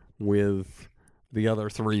with the other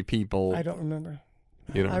three people? I don't remember.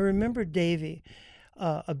 You know? I remember Davey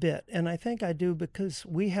a bit, and I think I do because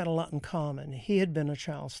we had a lot in common. He had been a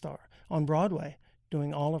child star on Broadway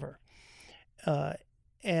doing Oliver.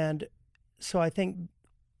 And so I think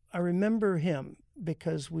I remember him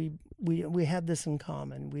because we had this in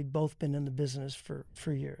common. We'd both been in the business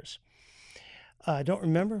for years. I don't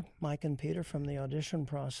remember Mike and Peter from the audition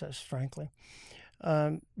process, frankly.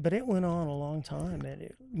 But it went on a long time,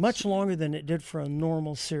 much longer than it did for a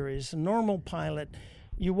normal series. A normal pilot,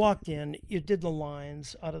 you walked in, you did the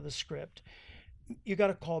lines out of the script, you got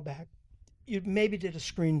a call back, you maybe did a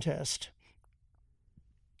screen test,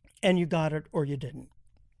 and you got it or you didn't.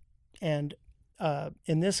 And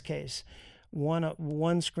in this case,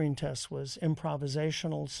 one screen test was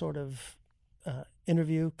improvisational sort of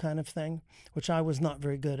interview kind of thing, which I was not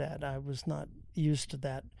very good at. I was not used to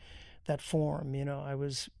that form. I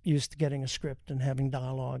was used to getting a script and having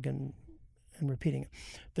dialogue and repeating it.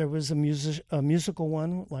 There was a musical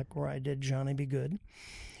one, like where I did Johnny Be Good.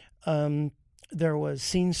 There was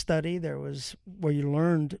scene study. There was where you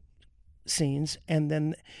learned scenes, and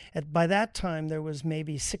then by that time there was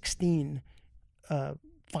maybe 16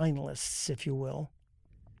 finalists, if you will.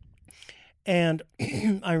 And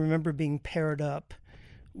I remember being paired up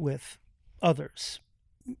with others.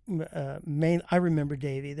 I remember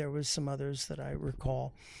Davey. There was some others that I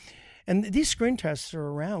recall. And these screen tests are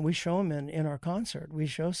around. We show them in our concert. We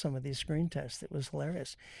show some of these screen tests. It was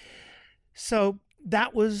hilarious. So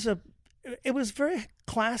that was it was very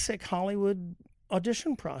classic Hollywood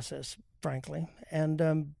audition process, frankly,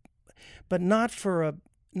 and but not for a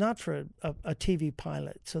TV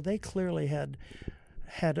pilot. So they clearly had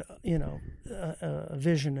a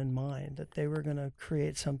vision in mind that they were going to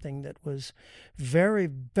create something that was very,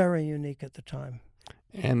 very unique at the time.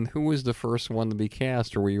 And who was the first one to be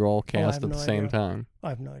cast, or were you all cast at the same time? I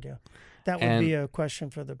have no idea. That would be a question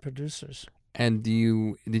for the producers. And did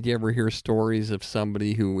you ever hear stories of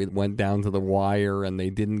somebody who went down to the wire and they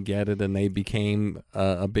didn't get it and they became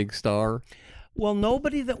a big star? Well,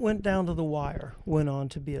 nobody that went down to the wire went on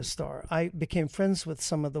to be a star. I became friends with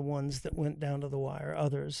some of the ones that went down to the wire,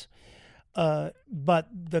 others. But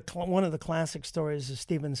one of the classic stories is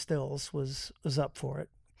Stephen Stills was up for it.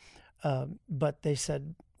 But they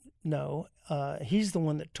said no. He's the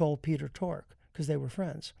one that told Peter Tork, because they were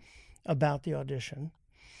friends, about the audition.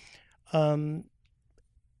 Paul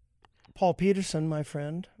Peterson, my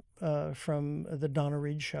friend, from the Donna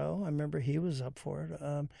Reed show, I remember he was up for it.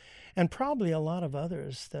 And probably a lot of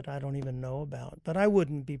others that I don't even know about, but I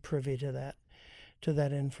wouldn't be privy to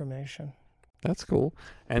that information. That's cool.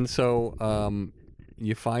 And so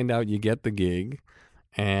you find out you get the gig,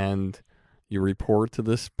 and you report to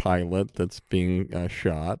this pilot that's being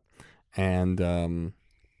shot, and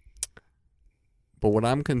but what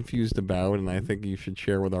I'm confused about, and I think you should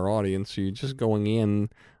share with our audience, so you're just going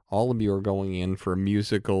in, all of you are going in for a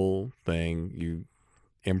musical thing, you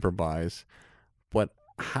improvise, but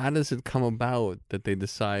how does it come about that they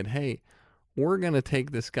decide, hey, we're going to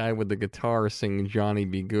take this guy with the guitar singing Johnny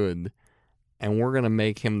Be Good, and we're going to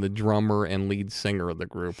make him the drummer and lead singer of the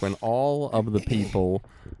group, when all of the people,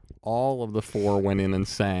 all of the four went in and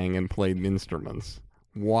sang and played instruments?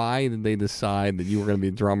 Why did they decide that you were going to be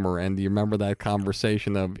a drummer? And do you remember that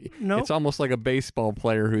conversation of? Nope. It's almost like a baseball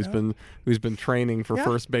player who's been training for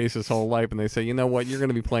first base his whole life, and they say, you know what, you're going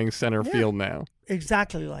to be playing center field now.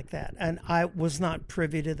 Exactly like that. And I was not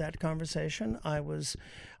privy to that conversation.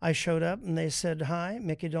 I showed up and they said, "Hi,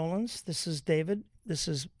 Mickey Dolenz. This is David.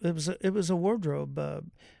 It was a wardrobe.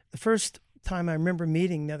 The first time I remember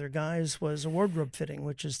meeting the other guys was a wardrobe fitting,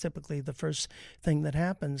 which is typically the first thing that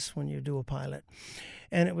happens when you do a pilot.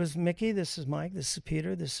 And it was Mickey, this is Mike, this is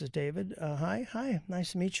Peter, this is David. Hi,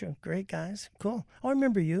 nice to meet you. Great, guys. Cool. Oh, I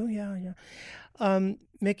remember you. Yeah.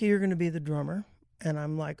 Mickey, you're going to be the drummer. And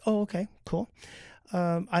I'm like, oh, okay, cool.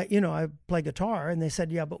 I play guitar. And they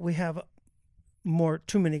said, yeah, but we have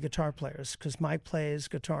too many guitar players because Mike plays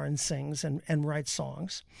guitar and sings and writes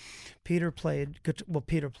songs. Peter plays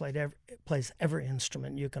every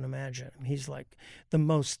instrument you can imagine. He's like the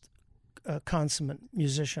most consummate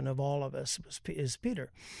musician of all of us is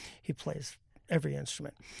Peter. He plays every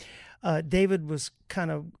instrument. David was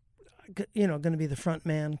kind of, going to be the front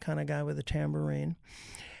man kind of guy with a tambourine.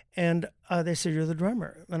 And they said, you're the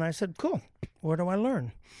drummer. And I said, cool. Where do I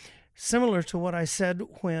learn? Similar to what I said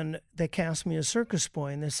when they cast me as circus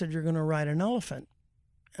boy, and they said, you're going to ride an elephant.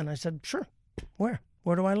 And I said, sure. Where?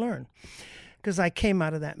 Where do I learn? Because I came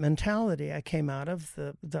out of that mentality. I came out of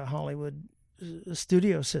the Hollywood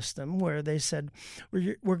studio system where they said,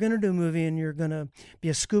 we're going to do a movie and you're going to be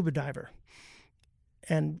a scuba diver.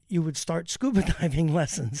 And you would start scuba diving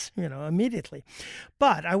lessons, immediately.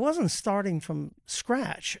 But I wasn't starting from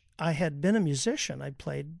scratch. I had been a musician. I'd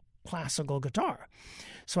played classical guitar,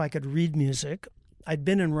 so I could read music. I'd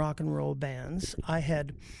been in rock and roll bands. I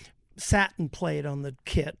had sat and played on the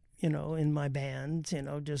kit, in my band,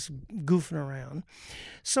 just goofing around.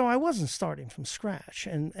 So I wasn't starting from scratch.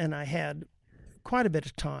 And I had quite a bit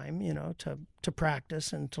of time, to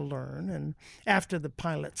practice and to learn. And after the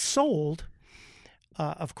pilot sold,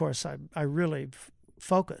 of course, I really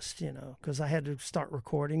focused, because I had to start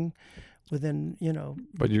recording within,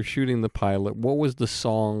 But you're shooting the pilot. What was the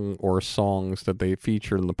song or songs that they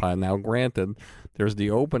featured in the pilot? Now, granted, there's the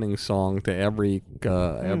opening song to every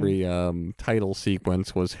title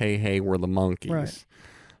sequence was "Hey, Hey, We're the Monkees." Right.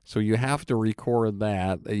 So you have to record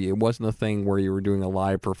that. It wasn't a thing where you were doing a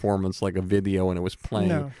live performance like a video and it was playing.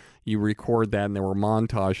 No. You record that and there were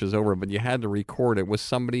montages over it, but you had to record it. Was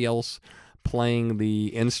somebody else playing the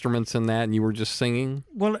instruments in that and you were just singing?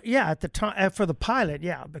 Well, yeah, at the time for the pilot,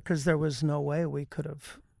 yeah, because there was no way we could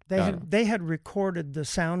have. They had recorded the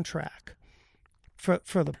soundtrack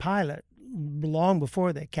for the pilot long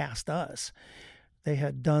before they cast us. They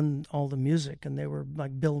had done all the music and they were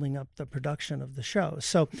like building up the production of the show.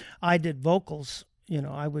 So I did vocals.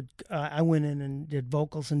 I went in and did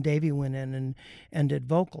vocals, and Davey went in and did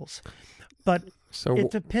vocals. But so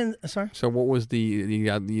it depends. Sorry. So what was the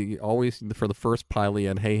always for the first pilot? You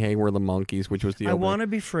had "Hey, Hey, We're the Monkees," which was the. I Want to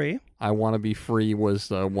Be Free. "I Want to Be Free" was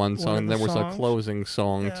one song. And there was a closing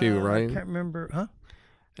song too, right? I can't remember. Huh?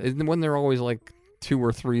 Wasn't there always like 2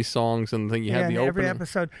 or 3 songs, and then you had the opening? Every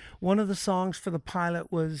episode. One of the songs for the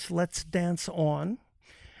pilot was "Let's Dance On."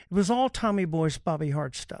 It was all Tommy Boyce, Bobby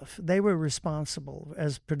Hart stuff. They were responsible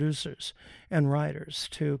as producers and writers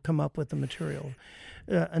to come up with the material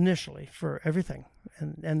initially for everything,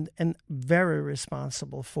 and very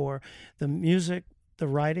responsible for the music, the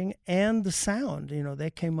writing, and the sound. They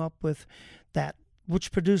came up with that,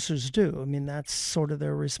 which producers do. I mean, that's sort of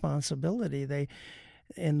their responsibility.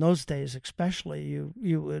 In those days especially,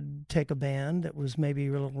 you would take a band that was maybe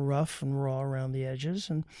a little rough and raw around the edges,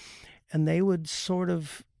 and they would sort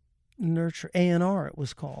of nurture A&R, it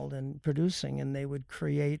was called, and producing, and they would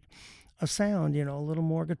create a sound, a little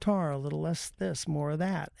more guitar, a little less this, more of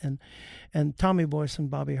that. And Tommy Boyce and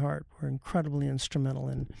Bobby Hart were incredibly instrumental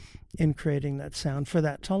in creating that sound for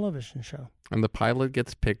that television show. And the pilot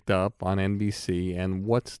gets picked up on NBC, and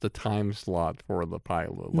what's the time slot for the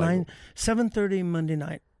pilot? 7:30 Monday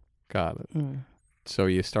night. Got it. So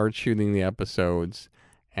you start shooting the episodes,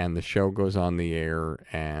 and the show goes on the air,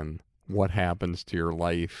 and what happens to your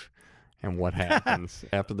life, and what happens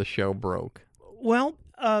after the show broke? Well,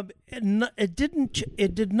 it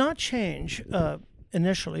did not change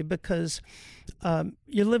initially, because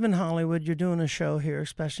you live in Hollywood, you're doing a show here,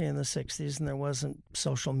 especially in the 60s, and there wasn't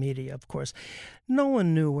social media, of course. No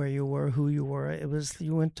one knew where you were, who you were. It was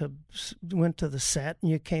you went to the set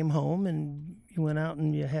and you came home and you went out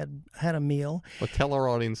and you had a meal. Well, tell our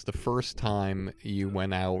audience the first time you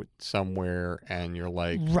went out somewhere and you're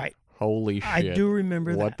like, right. Holy shit. I do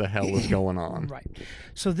remember what the hell is going on? Right.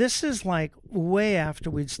 So this is like way after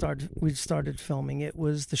we'd started filming. It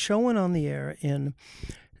was, the show went on the air in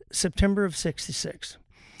September of '66.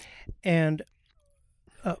 And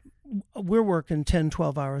we're working 10,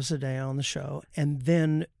 12 hours a day on the show, and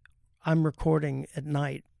then I'm recording at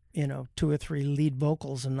night, 2 or 3 lead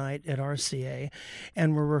vocals a night at RCA,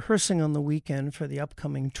 and we're rehearsing on the weekend for the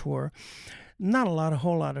upcoming tour. Not a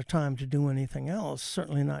whole lot of time to do anything else,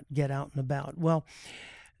 certainly not get out and about. Well,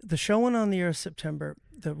 the show went on the air September.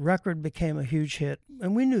 The record became a huge hit,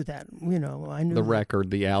 and we knew that. I knew the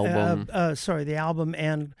record, the album. The album,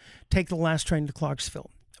 and Take the Last Train to Clarksville.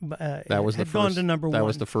 That was the first. Gone to number one. That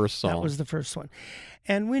was the first song. That was the first one,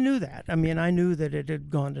 and we knew that. I mean, I knew that it had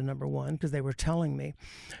gone to number one because they were telling me.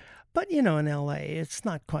 But in LA, it's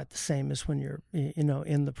not quite the same as when you're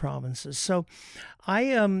in the provinces. So,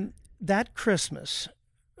 that Christmas,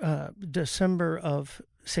 December of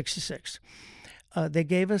 '66, they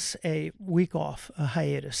gave us a week off, a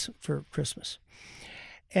hiatus for Christmas.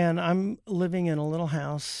 And I'm living in a little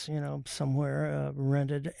house, somewhere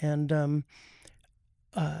rented, and I'm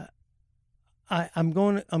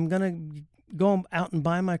going to go out and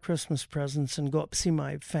buy my Christmas presents and go up see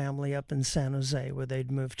my family up in San Jose where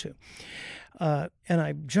they'd moved to. And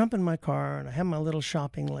I jump in my car and I have my little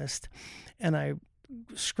shopping list, and I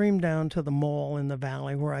scream down to the mall in the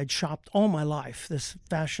valley where I'd shopped all my life, this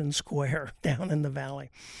Fashion Square down in the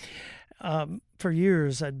valley. For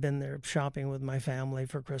years, I'd been there shopping with my family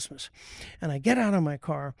for Christmas. And I get out of my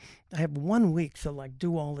car. I have 1 week to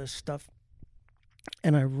do all this stuff.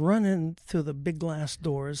 And I run in through the big glass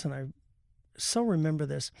doors, and I so remember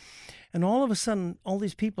this. And all of a sudden, all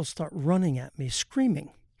these people start running at me,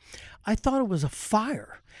 screaming. I thought it was a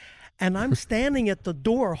fire. And I'm standing at the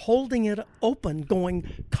door holding it open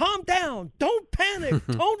going, calm down, don't panic,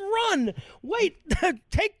 don't run, wait, don't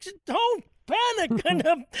panic.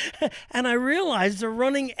 And I realized they're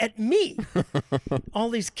running at me. All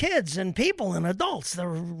these kids and people and adults, they're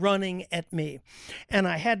running at me. And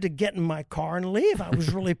I had to get in my car and leave. I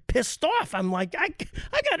was really pissed off. I'm like, I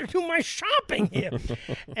got to do my shopping here.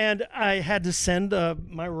 And I had to send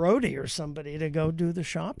my roadie or somebody to go do the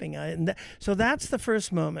shopping. So that's the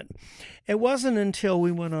first moment. It wasn't until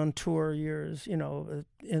we went on tour years,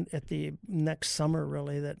 at the next summer,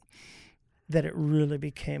 really, that it really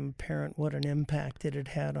became apparent what an impact it had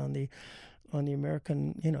had on the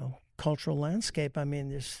American, cultural landscape. I mean,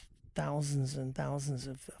 there's thousands and thousands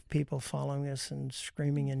of people following us and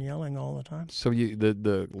screaming and yelling all the time. So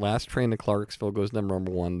the Last Train to Clarksville goes number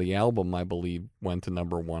one. The album, I believe, went to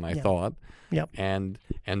number one, I thought. Yep. And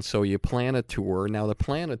so you plan a tour. Now, to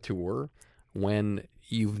plan a tour when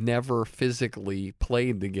you've never physically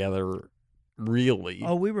played together, really.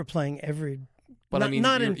 Oh, we were playing every. But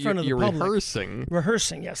not in front of the public. You're rehearsing.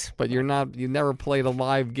 Rehearsing, yes. But you never played a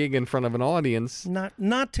live gig in front of an audience.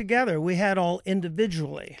 Not together. We had all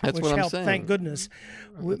individually, That's which what I'm helped. saying. Thank goodness.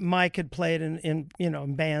 Mike had played in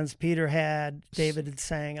bands. Peter had. David had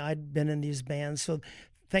sang. I'd been in these bands. So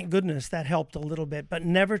thank goodness that helped a little bit. But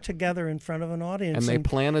never together in front of an audience. And they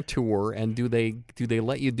plan a tour. And do they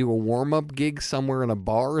let you do a warm up gig somewhere in a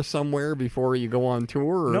bar somewhere before you go on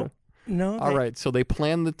tour? Or? Nope. No. All right. So they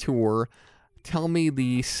plan the tour. Tell me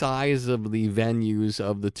the size of the venues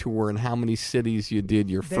of the tour and how many cities you did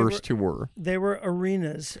your first tour. They were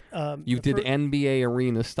arenas. You did NBA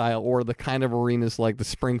arena style, or the kind of arenas like the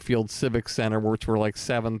Springfield Civic Center, which were like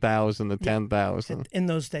 7,000 to 10,000. In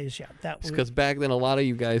those days, yeah. Because back then, a lot of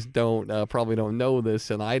you guys probably don't know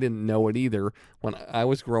this, and I didn't know it either. When I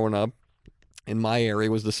was growing up, in my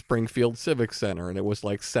area was the Springfield Civic Center, and it was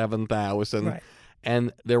like 7,000. Right.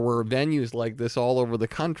 And there were venues like this all over the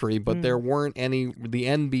country, but there weren't any. The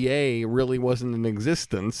NBA really wasn't in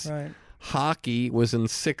existence. Right. Hockey was in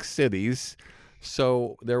 6 cities,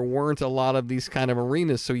 so there weren't a lot of these kind of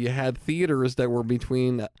arenas. So you had theaters that were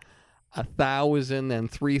between 1,000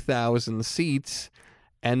 and 3,000 seats,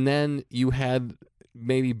 and then you had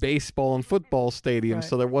maybe baseball and football stadiums. Right.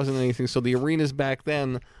 So there wasn't anything. So the arenas back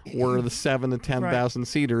then were the 7,000 to 10,000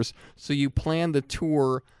 seaters. So you planned the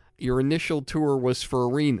tour. Your initial tour was for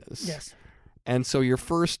arenas. Yes. And so your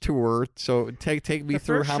first tour, so take me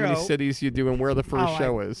through how many cities you do and where the first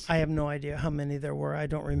show is. I have no idea how many there were. I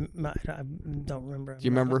don't remember. Do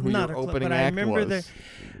you remember who your opening act was? But I remember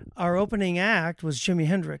our opening act was Jimi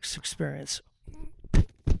Hendrix Experience.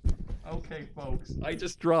 Okay, folks. I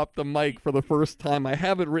just dropped the mic for the first time. I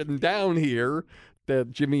have it written down here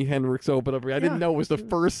that Jimi Hendrix opened up. I didn't know it was the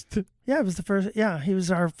first. Yeah, it was the first. Yeah, he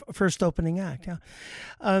was our first opening act. Yeah.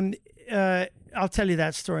 I'll tell you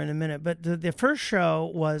that story in a minute. But the first show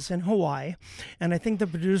was in Hawaii, and I think the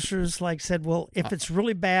producers said, "Well, if it's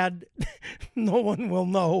really bad, no one will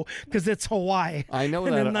know because it's Hawaii." I know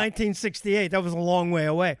and that. in 1968, that was a long way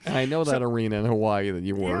away. I know that arena in Hawaii that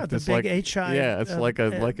you worked. Yeah, the big HI. Yeah, it's like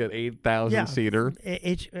an 8,000 seater.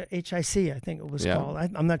 HIC, I think it was called.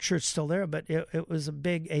 I'm not sure it's still there, but it was a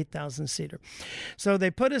big 8,000 seater. So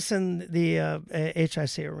they put us in the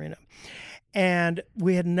HIC arena. And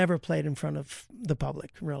we had never played in front of the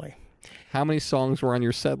public, really. How many songs were on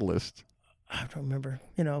your set list? I don't remember.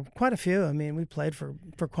 Quite a few. I mean, we played for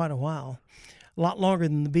quite a while. A lot longer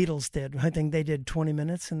than the Beatles did. I think they did 20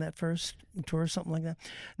 minutes in that first tour, something like that.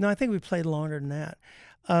 No, I think we played longer than that.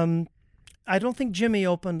 I don't think Jimmy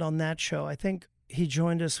opened on that show. I think he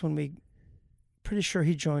joined us pretty sure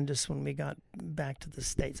he joined us when we got back to the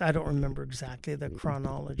States. I don't remember exactly the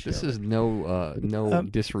chronology. This is no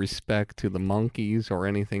disrespect to the Monkees or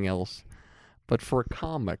anything else, but for a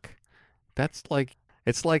comic, it's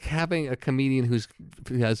like having a comedian who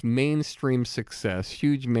has mainstream success,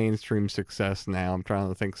 huge mainstream success now. I'm trying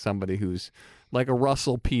to think somebody who's like a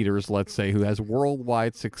Russell Peters, let's say, who has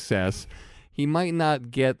worldwide success. He might not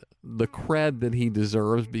get the cred that he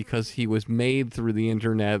deserves because he was made through the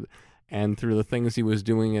internet and through the things he was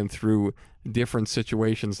doing and through different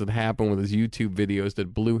situations that happened with his YouTube videos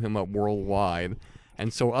that blew him up worldwide.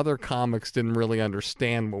 And so other comics didn't really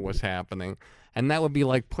understand what was happening. And that would be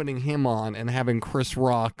like putting him on and having Chris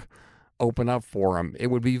Rock open up for him. It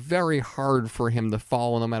would be very hard for him to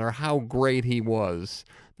follow, no matter how great he was,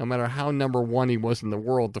 no matter how number one he was in the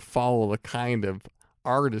world, to follow the kind of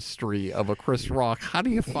artistry of a Chris Rock. How do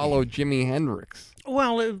you follow Jimi Hendrix?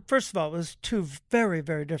 Well, first of all, it was two very,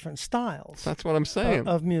 very different styles. That's what I'm saying.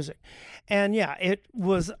 Of music. And yeah, it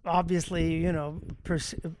was obviously,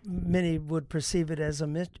 many would perceive it as a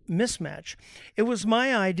mismatch. It was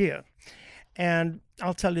my idea. And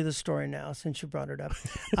I'll tell you the story now since you brought it up.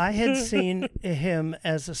 I had seen him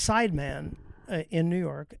as a sideman in New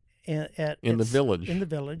York. In the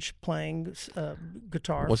Village, playing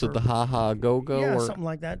guitar. Was it the Ha Ha Go Go? Yeah, something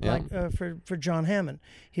like that. Yeah. Like for John Hammond,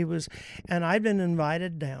 he was, and I'd been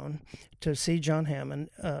invited down to see John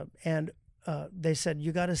Hammond, and they said,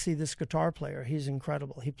 "You got to see this guitar player. He's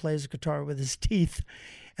incredible. He plays guitar with his teeth,"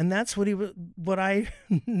 and that's what I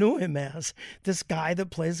knew him as. This guy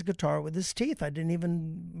that plays the guitar with his teeth. I didn't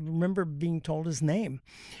even remember being told his name.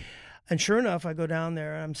 And sure enough, I go down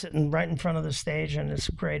there, and I'm sitting right in front of the stage, and it's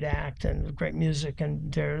a great act and great music,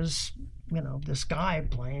 and there's, this guy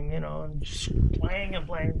playing, just playing,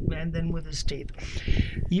 and then with his teeth.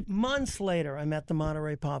 Months later, I'm at the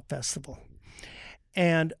Monterey Pop Festival,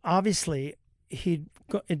 and obviously, he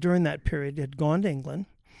during that period had gone to England,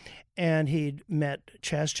 and he'd met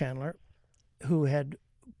Chas Chandler, who had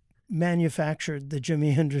manufactured the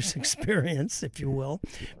Jimi Hendrix Experience, if you will,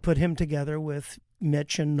 put him together with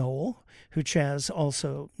Mitch and Noel, who Chas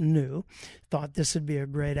also knew, thought this would be a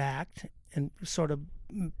great act, and sort of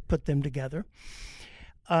put them together.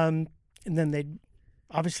 And then they'd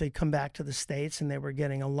obviously come back to the States, and they were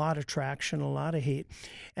getting a lot of traction, a lot of heat.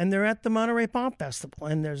 And they're at the Monterey Pop Festival,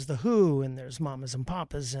 and there's The Who, and there's Mamas and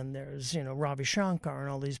Papas, and there's, Ravi Shankar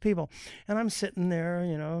and all these people. And I'm sitting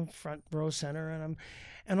there, front row center,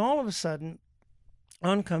 and all of a sudden,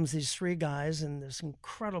 on comes these three guys in this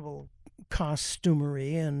incredible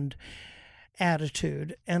costumery and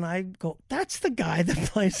attitude, and I go, "That's the guy that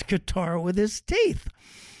plays guitar with his teeth."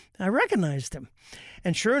 I recognized him,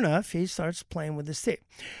 and sure enough, he starts playing with his teeth.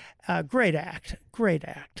 Great act,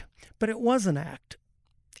 but it was an act,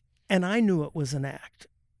 and I knew it was an act,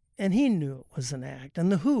 and he knew it was an act,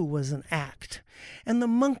 and The Who was an act, and the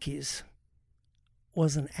Monkees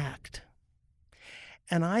was an act.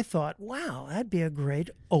 And I thought, wow, that'd be a great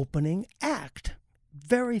opening act.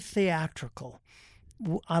 Very theatrical.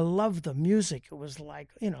 I love the music. It was like,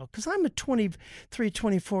 because I'm a 23,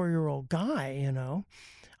 24-year-old guy,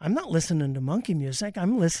 I'm not listening to monkey music.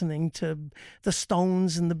 I'm listening to the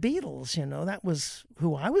Stones and the Beatles, That was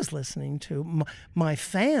who I was listening to. My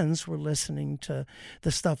fans were listening to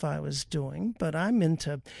the stuff I was doing, but I'm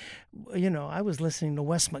into, I was listening to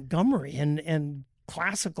Wes Montgomery and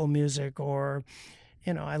classical music, or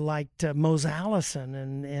I liked Mose Allison,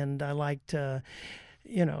 and I liked,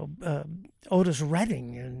 Otis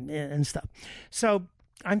Redding and stuff. So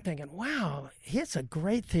I'm thinking, wow, it's a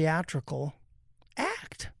great theatrical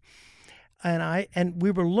act. And we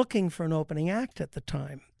were looking for an opening act at the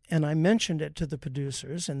time. And I mentioned it to the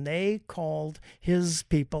producers, and they called his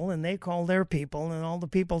people, and they called their people, and all the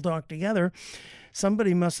people talked together.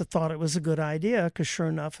 Somebody must have thought it was a good idea, because sure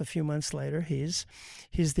enough, a few months later, he's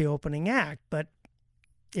the opening act. But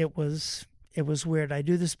it was It was weird. I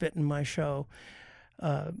do this bit in my show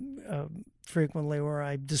frequently where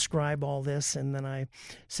I describe all this, and then I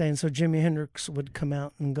say, and so Jimi Hendrix would come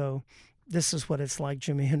out and go, this is what it's like,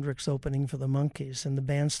 Jimi Hendrix opening for the Monkees, and the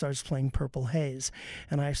band starts playing Purple Haze,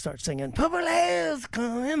 and I start singing, Purple Haze,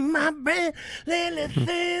 come in my brain, lately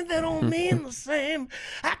things that don't mean the same,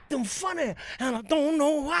 acting funny, and I don't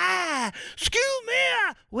know why, excuse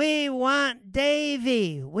me, we want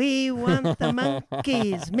Davy, we want the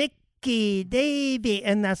Monkees, Mickey, Davy,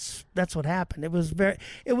 and that's what happened. It was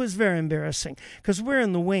very embarrassing, because we're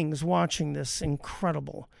in the wings watching this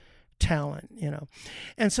incredible talent,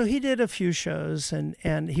 and so he did a few shows,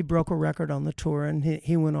 and he broke a record on the tour, and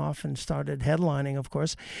he went off and started headlining. Of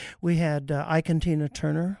course, we had Ike and Tina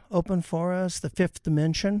Turner open for us, the Fifth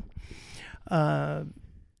Dimension. In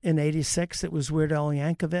 '86, it was Weird Al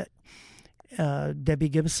Yankovic. Debbie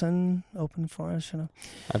Gibson opened for us.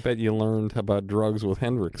 I bet you learned about drugs with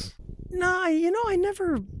Hendrix. No, I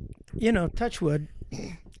never, touch wood.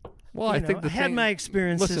 Well, I think I had my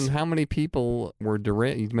experiences. Listen, how many people were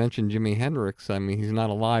you mentioned Jimi Hendrix. I mean, he's not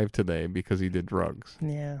alive today because he did drugs.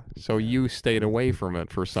 Yeah. So you stayed away from it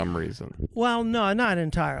for some reason. Well, no, not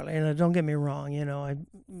entirely. Don't get me wrong. I,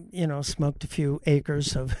 smoked a few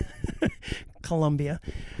acres of Columbia.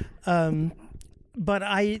 But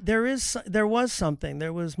there was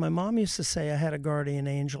something. My mom used to say I had a guardian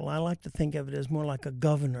angel. I like to think of it as more like a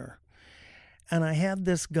governor. And I had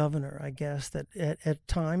this governor, I guess, that at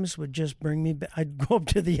times would just bring me back. I'd go up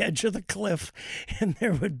to the edge of the cliff, and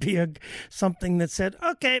there would be something that said,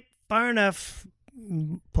 okay, far enough,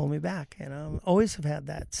 pull me back. Always have had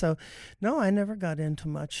that. So, no, I never got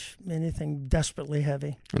into anything desperately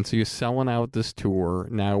heavy. And so you're selling out this tour.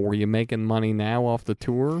 Now, were you making money now off the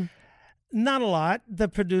tour? Not a lot. The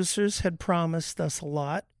producers had promised us a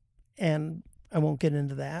lot, and I won't get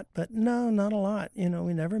into that, but no, not a lot. We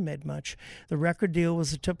never made much. The record deal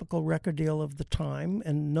was a typical record deal of the time,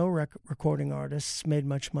 and no recording artists made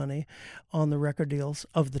much money on the record deals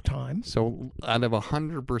of the time. So out of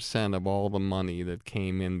 100% of all the money that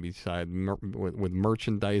came in with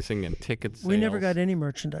merchandising and ticket sales... We never got any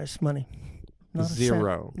merchandise money. Not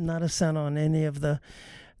Zero. Not a cent on any of the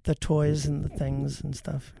toys and the things and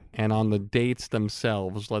stuff. And on the dates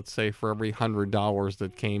themselves, let's say for every $100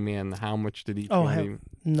 that came in, how much did each one? I have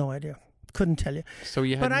no idea. Couldn't tell you. So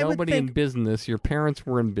you had nobody in business. Your parents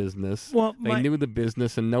were in business. Well, they knew the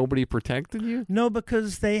business, and nobody protected you? No,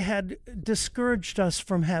 because they had discouraged us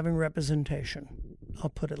from having representation. I'll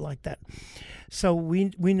put it like that. So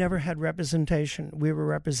we never had representation. We were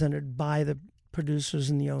represented by the producers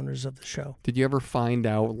and the owners of the show. Did you ever find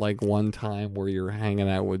out, like, one time where you're hanging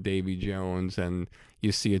out with Davy Jones and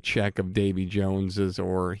you see a check of Davy Jones's,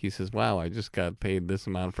 or he says, wow, I just got paid this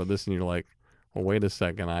amount for this, and you're like, well, wait a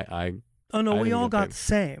second, we all got the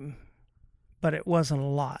same, but it wasn't a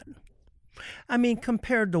lot. I mean,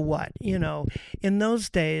 compared to what? In those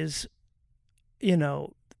days, the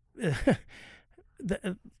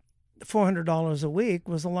 $400 a week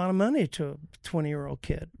was a lot of money to a 20-year-old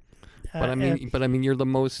kid. But I mean, you're the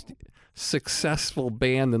most successful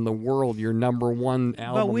band in the world. Your number one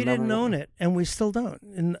album. But we didn't own it, and we still don't.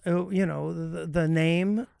 And the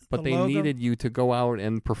name. But they needed you to go out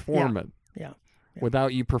and perform it. Yeah.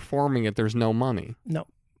 Without you performing it, there's no money. No.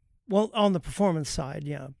 Well, on the performance side,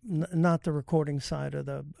 yeah, not the recording side of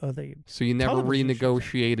the. So you never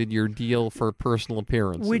renegotiated your deal for personal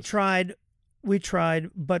appearances. We tried,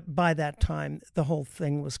 but by that time, the whole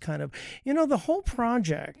thing was kind of, the whole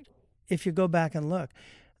project. If you go back and look,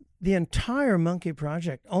 the entire Monkey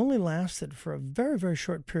project only lasted for a very, very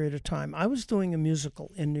short period of time. I was doing a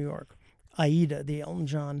musical in New York, Aida, the Elton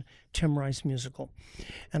John, Tim Rice musical.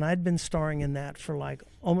 And I'd been starring in that for like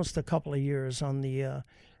almost a couple of years on the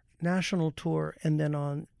national tour and then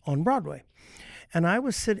on Broadway. And I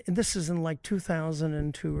was this is in like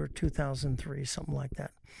 2002 or 2003, something like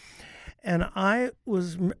that. And I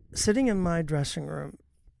was sitting in my dressing room,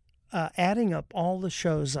 adding up all the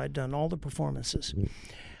shows I'd done, all the performances,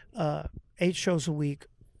 8 shows a week,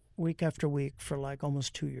 week after week for like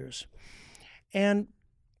almost 2 years. And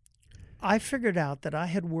I figured out that I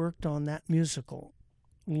had worked on that musical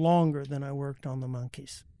longer than I worked on the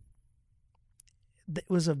Monkees. It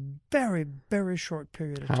was a very, very short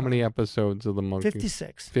period of time. How many episodes of the Monkees?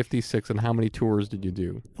 56. 56, and how many tours did you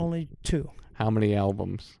do? Only 2. How many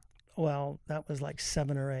albums? Well, that was like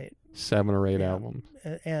 7 or 8. 7 or 8 albums.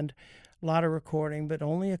 And a lot of recording, but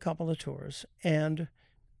only a couple of tours. And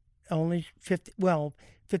only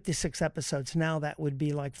 56 episodes. Now that would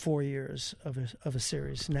be like 4 years of a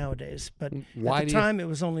series nowadays. But at the time, it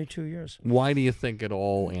was only 2 years. Why do you think it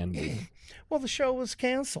all ended? Well, the show was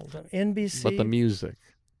canceled. NBC. But the music.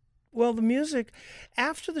 Well, the music,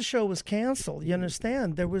 after the show was canceled, you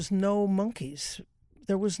understand, there was no Monkees.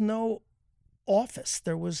 There was no office.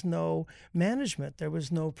 There was no management. There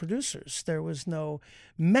was no producers. There was no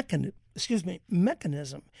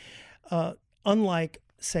mechanism. Unlike,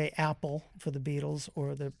 say, Apple for the Beatles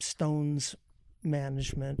or the Stones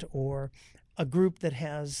management, or a group that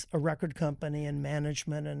has a record company and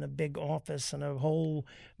management and a big office and a whole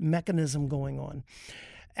mechanism going on.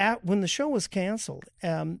 When the show was canceled,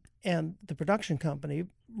 and the production company,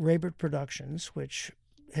 Raybert Productions, which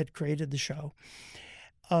had created the show,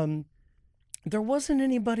 there wasn't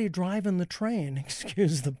anybody driving the train,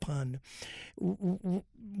 excuse the pun.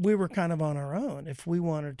 We were kind of on our own if we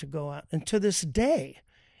wanted to go out. And to this day,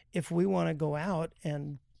 if we want to go out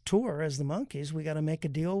and tour as the Monkees, we got to make a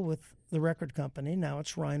deal with the record company. Now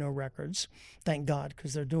it's Rhino Records, thank God,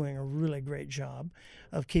 because they're doing a really great job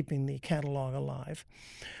of keeping the catalog alive.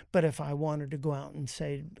 But if I wanted to go out and,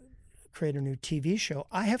 say, create a new TV show,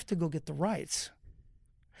 I have to go get the rights.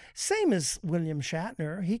 Same as William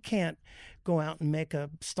Shatner. He can't go out and make a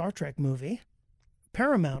Star Trek movie.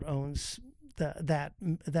 Paramount owns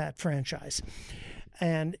that franchise.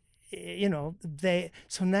 And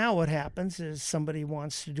so now what happens is somebody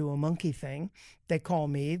wants to do a Monkey thing. They call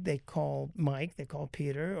me, they call Mike, they call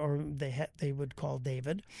Peter, or they would call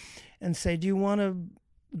David and say, do you want to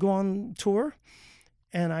go on tour?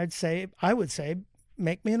 And I would say,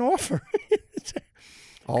 make me an offer.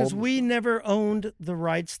 Because we never owned the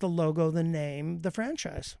rights, the logo, the name, the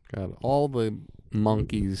franchise. God, all the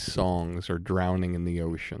Monkees songs are drowning in the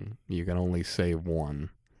ocean. You can only save one.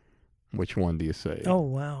 Which one do you save? Oh,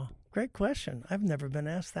 wow. Great question. I've never been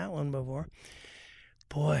asked that one before.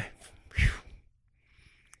 Boy. Whew.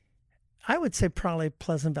 I would say probably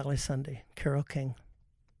Pleasant Valley Sunday, Carole King.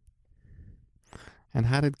 And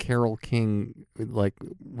how did Carole King,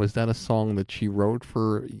 was that a song that she wrote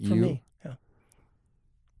for you? For me, yeah.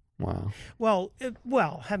 Wow.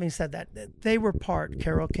 Well, having said that, they were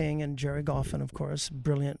Carole King and Jerry Goffin, of course,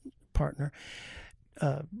 brilliant partner.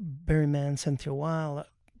 Barry Mann, Cynthia Weil,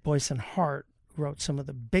 Boyce and Hart wrote some of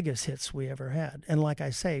the biggest hits we ever had. And like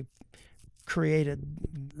I say, created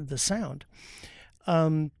the sound.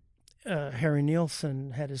 Harry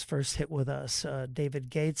Nilsson had his first hit with us. David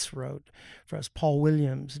Gates wrote for us. Paul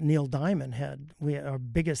Williams, Neil Diamond had our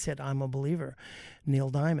biggest hit, I'm a Believer, Neil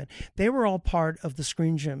Diamond. They were all part of the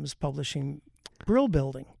Screen Gems publishing Brill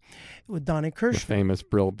Building with Donnie Kirshner. The famous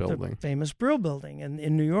Brill Building. The famous Brill Building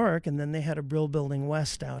in New York, and then they had a Brill Building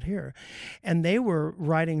West out here. And they were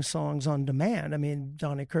writing songs on demand. I mean,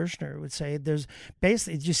 Donnie Kirshner would say,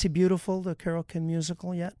 did you see Beautiful, the Carole King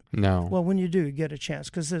musical yet? No. Well, when you do, you get a chance,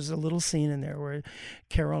 because there's a little scene in there where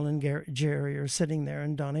Carol and Jerry are sitting there,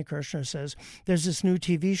 and Donnie Kirshner says, there's this new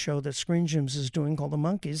TV show that Screen Gems is doing called The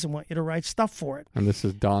Monkees. I want you to write stuff for it. And this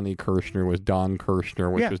is Donnie Kirshner, was Don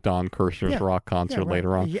Kirshner, which was Don Kirshner's rock concert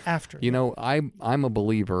later on. After. I'm a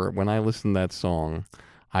believer. When I listen to that song,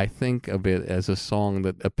 I think of it as a song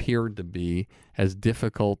that appeared to be as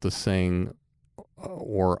difficult to sing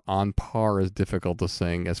or on par as difficult to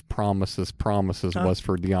sing as Promises was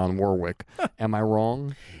for Dionne Warwick. Am I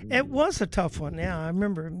wrong? It was a tough one. Yeah, I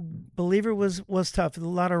remember Believer was tough. A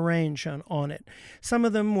lot of range on it. Some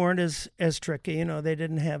of them weren't as tricky. They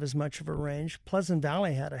didn't have as much of a range. Pleasant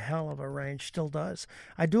Valley had a hell of a range, still does.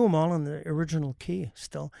 I do them all in the original key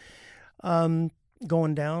still.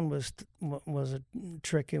 Going Down was a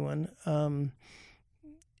tricky one.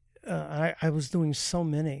 I was doing so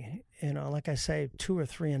many, like I say, 2 or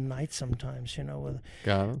 3 a night sometimes,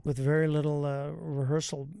 with very little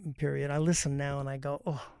rehearsal period. I listen now and I go,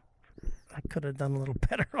 oh, I could have done a little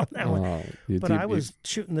better on that one. But I was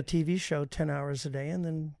shooting the TV show 10 hours a day and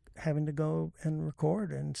then having to go and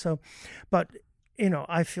record. And so, but,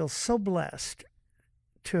 I feel so blessed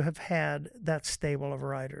to have had that stable of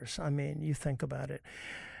writers. I mean, you think about it.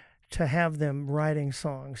 To have them writing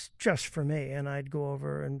songs just for me, and I'd go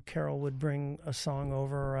over and Carol would bring a song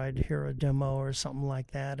over, or I'd hear a demo or something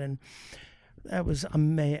like that, and that was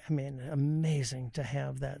amazing to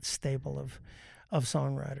have that stable of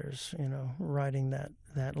songwriters, writing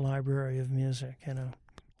that library of music, Well,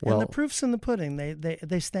 and the proof's in the pudding.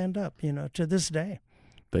 They stand up, to this day.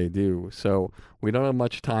 They do. So we don't have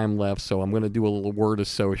much time left, so I'm going to do a little word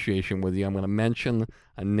association with you. I'm going to mention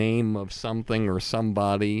a name of something or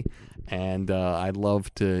somebody, and I'd love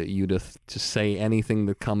you to say anything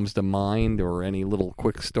that comes to mind or any little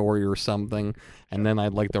quick story or something. And then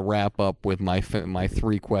I'd like to wrap up with my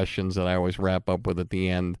 3 questions that I always wrap up with at the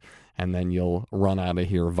end, and then you'll run out of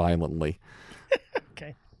here violently.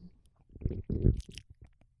 Okay.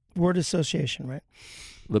 Word association, right?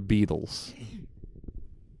 The Beatles.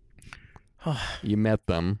 You met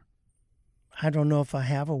them. I don't know if I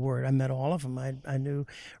have a word. I met all of them. I knew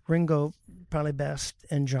Ringo probably best,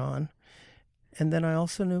 and John, and then I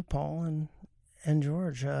also knew Paul and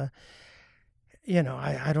George. I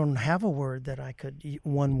don't have a word that I could,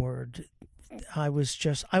 one word. I was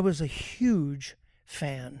a huge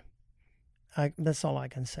fan. That's all I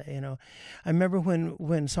can say. I remember when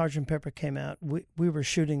Sgt. Pepper came out, we were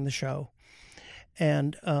shooting the show,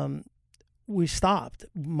 and we stopped.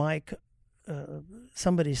 Mike,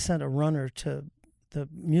 somebody sent a runner to the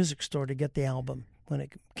music store to get the album when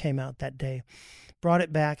it came out that day, brought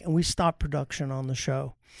it back, and we stopped production on the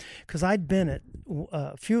show because I'd been at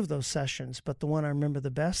a few of those sessions, but the one I remember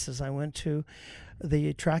the best is I went to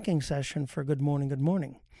the tracking session for Good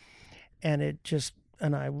Morning, and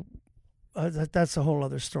that's a whole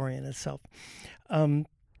other story in itself. I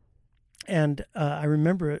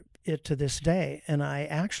remember it to this day. And I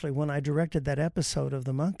actually, when I directed that episode of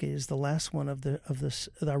the Monkees, the last one of this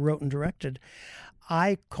that I wrote and directed,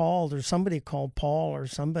 I called, or somebody called Paul or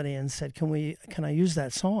somebody and said, can I use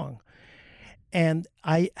that song? And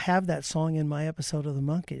I have that song in my episode of the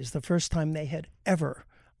Monkees, the first time they had ever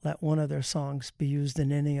let one of their songs be used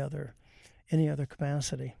in any other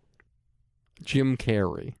capacity. Jim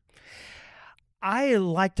Carrey. I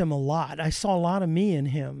liked him a lot. I saw a lot of me in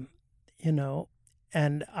him,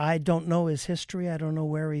 and I don't know his history. I don't know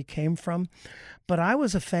where he came from, but I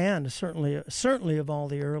was a fan, certainly of all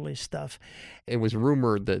the early stuff. It was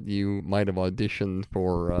rumored that you might have auditioned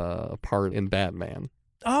for a part in Batman.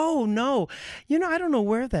 Oh, no. I don't know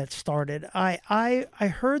where that started. I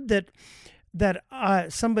heard that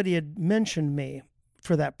somebody had mentioned me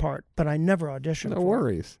for that part, but I never auditioned for it. No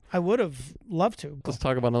worries. I would have loved to. Let's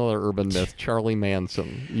talk about another urban myth, Charlie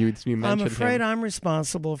Manson. You mentioned I'm afraid him. I'm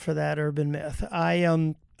responsible for that urban myth.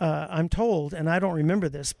 I'm told, and I don't remember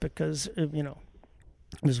this because, it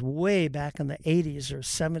was way back in the 80s or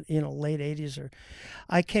late 80s.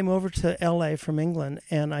 I came over to L.A. from England,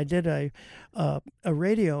 and I did a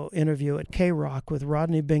radio interview at K-Rock with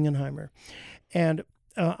Rodney Bingenheimer. And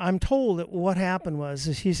I'm told that what happened was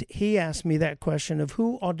he asked me that question of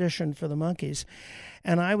who auditioned for the Monkees,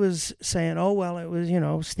 and I was saying, oh, well, it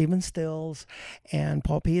was, Stephen Stills and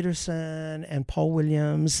Paul Peterson and Paul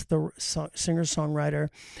Williams, the singer-songwriter,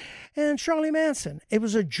 and Charlie Manson. It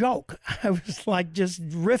was a joke. I was like just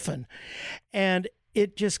riffing, and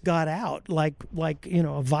it just got out like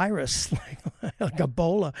a virus, like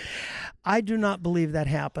Ebola. I do not believe that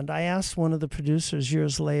happened. I asked one of the producers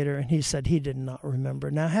years later, and he said he did not remember.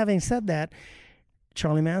 Now, having said that,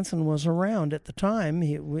 Charlie Manson was around at the time.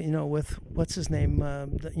 He, with what's his name,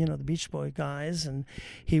 the Beach Boy guys, and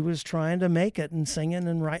he was trying to make it and singing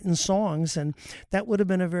and writing songs, and that would have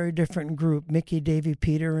been a very different group. Mickey, Davy,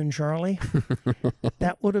 Peter, and Charlie.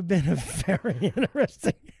 That would have been a very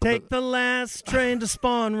interesting. Take the last train to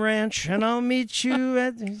Spawn Ranch, and I'll meet you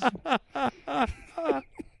at.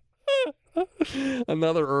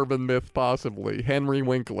 Another urban myth, possibly. Henry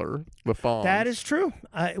Winkler, the Fonz. That is true.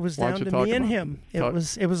 It was down to me and him. It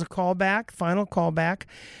was a callback, final callback,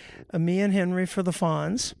 me and Henry for the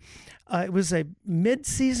Fonz. It was a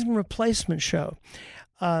mid-season replacement show.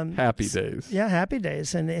 Happy Days. Yeah, Happy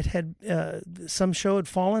Days. And it had some show had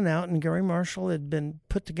fallen out, and Gary Marshall had been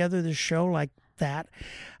put together this show like that,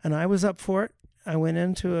 and I was up for it. I went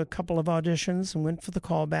into a couple of auditions and went for the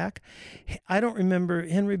callback. I don't remember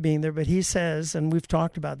Henry being there, but he says, and we've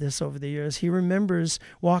talked about this over the years, he remembers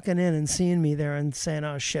walking in and seeing me there and saying,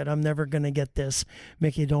 oh, shit, I'm never going to get this.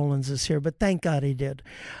 Mickey Dolenz is here. But thank God he did.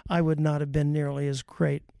 I would not have been nearly as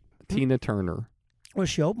great. Tina Turner. Well,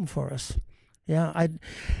 she opened for us. Yeah,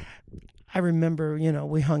 I remember,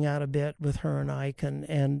 we hung out a bit with her and Ike,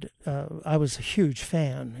 and I was a huge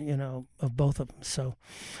fan, of both of them. So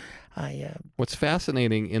what's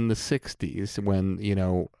fascinating in the 60s when,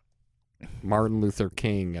 Martin Luther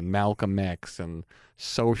King and Malcolm X and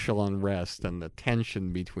social unrest and the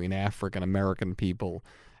tension between African American people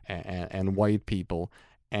and white people,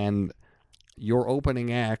 and your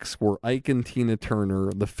opening acts were Ike and Tina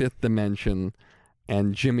Turner, The Fifth Dimension,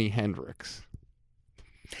 and Jimi Hendrix.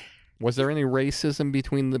 Was there any racism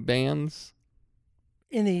between the bands?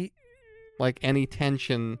 Any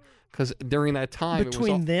tension? Because during that time,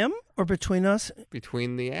 between them or between us?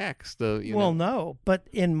 Between the acts, no. But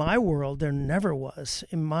in my world, there never was.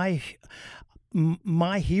 In my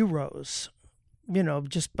heroes,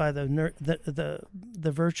 just by the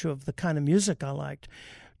virtue of the kind of music I liked.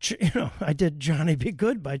 I did Johnny Be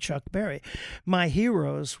Good by Chuck Berry. My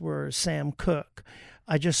heroes were Sam Cooke.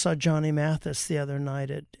 I just saw Johnny Mathis the other night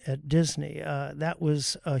at Disney. That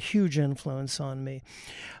was a huge influence on me.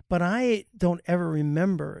 But I don't ever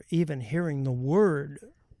remember even hearing the word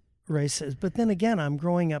races. But then again, I'm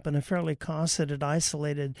growing up in a fairly cosseted,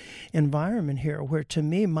 isolated environment here, where to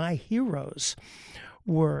me, my heroes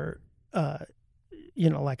were,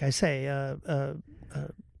 like I say,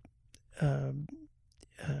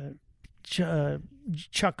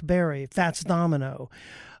 Chuck Berry, Fats Domino,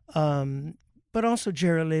 but also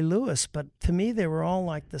Jerry Lee Lewis. But to me, they were all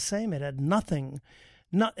like the same. It had nothing,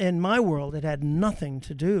 not in my world, it had nothing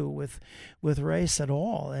to do with race at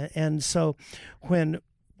all. And so when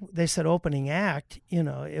they said opening act,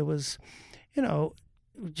 it was,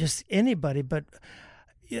 just anybody. But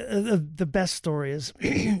the best story is,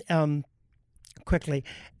 quickly,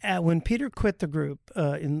 when Peter quit the group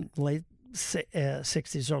in late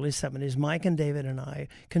 60s, early 70s, Mike and David and I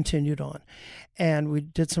continued on, and we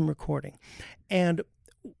did some recording, and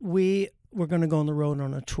we were going to go on the road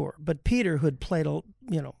on a tour. But Peter, who had played a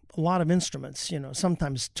lot of instruments,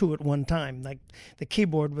 sometimes two at one time, like the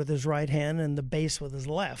keyboard with his right hand and the bass with his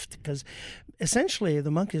left, because essentially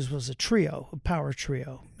the Monkees was a trio, a power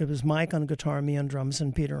trio. It was Mike on guitar, me on drums,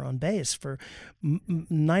 and Peter on bass for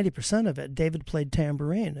 90% of it. David played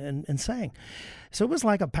tambourine and sang. So it was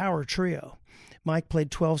like a power trio. Mike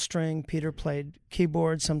played 12-string, Peter played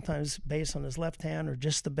keyboard, sometimes bass on his left hand or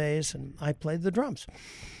just the bass, and I played the drums.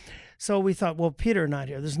 So we thought, well, Peter not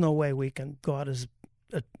here. There's no way we can go out as,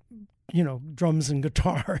 drums and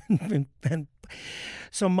guitar. and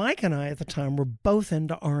so Mike and I at the time were both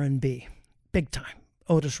into R&B, big time.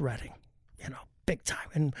 Otis Redding, big time.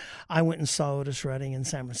 And I went and saw Otis Redding in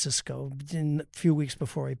San Francisco a few weeks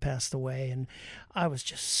before he passed away, and I was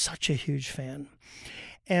just such a huge fan.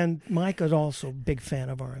 And Mike was also a big fan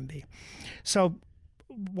of R&B. So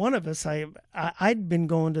one of us, I'd been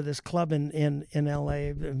going to this club in L.A.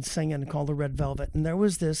 and singing called the Red Velvet, and there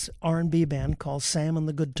was this R&B band called Sam and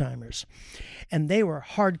the Good Timers, and they were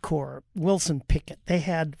hardcore. Wilson Pickett. They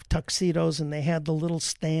had tuxedos and they had the little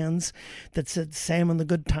stands that said Sam and the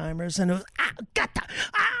Good Timers, and it was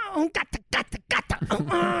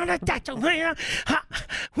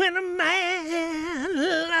when a man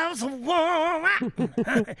loves a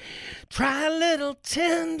woman, try a little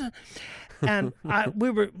tender. And we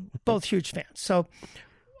were both huge fans. So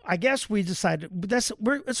I guess we decided that's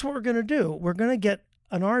what we're going to do. We're going to get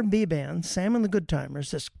an R&B band, Sam and the Good Timers,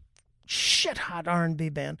 this shit-hot R&B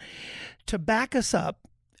band, to back us up,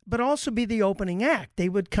 but also be the opening act. They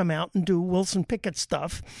would come out and do Wilson Pickett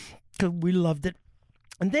stuff because we loved it.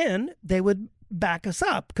 And then they would back us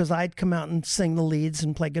up because I'd come out and sing the leads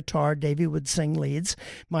and play guitar. Davey would sing leads.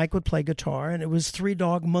 Mike would play guitar, and it was Three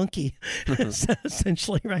Dog Monkey,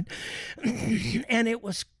 essentially, right? And it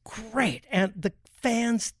was great. And the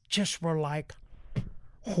fans just were like,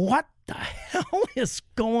 what the hell is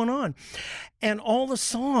going on? And all the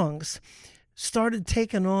songs started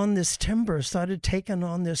taking on this timbre, started taking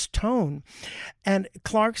on this tone. And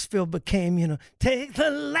Clarksville became, take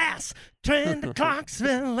the last train to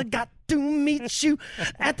Clarksville. I got to meet you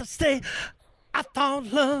at the station. I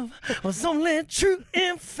thought love was only true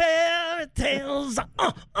in fairy tales.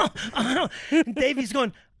 Davey's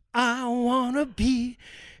going, I want to be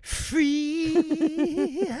free,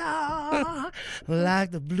 like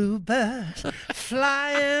the bluebirds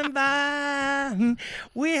flying by.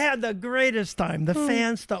 We had the greatest time. The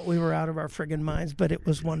fans thought we were out of our friggin' minds, but it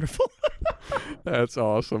was wonderful. That's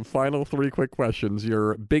awesome. Final 3 quick questions.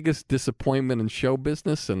 Your biggest disappointment in show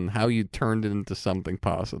business and how you turned it into something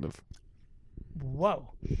positive.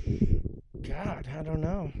 Whoa. God, I don't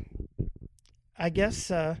know. I guess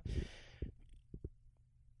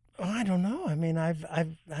I don't know. I mean,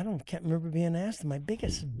 can't remember being asked my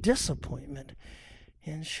biggest disappointment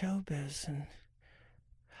in showbiz. And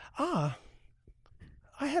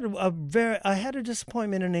I had a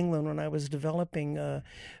disappointment in England when I was developing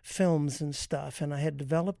films and stuff, and I had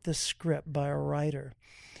developed this script by a writer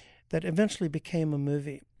that eventually became a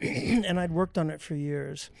movie, and I'd worked on it for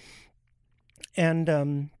years. And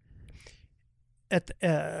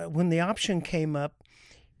when the option came up,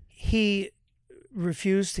 he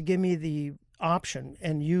refused to give me the option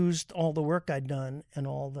and used all the work I'd done and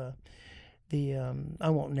all the I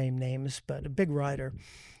won't name names, but a big writer,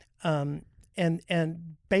 and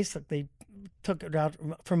basically took it out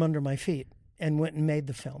from under my feet and went and made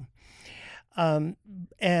the film.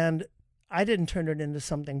 And I didn't turn it into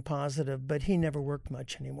something positive, but he never worked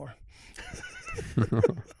much anymore.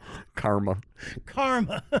 Karma.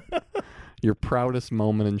 Your proudest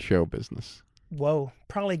moment in show business? Whoa,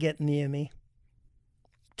 probably getting the Emmy.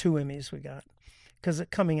 2 Emmys we got, because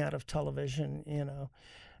coming out of television,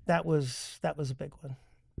 that was a big one.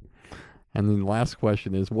 And then the last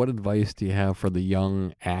question is, what advice do you have for the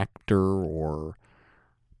young actor or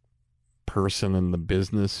person in the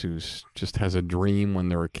business who's just has a dream when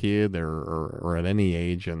they're a kid or at any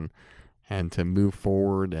age, and to move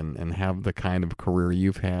forward and have the kind of career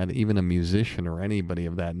you've had, even a musician or anybody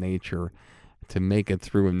of that nature, to make it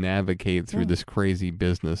through and navigate through this crazy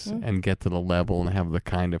business and get to the level and have the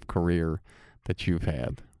kind of career that you've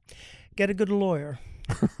had. Get a good lawyer.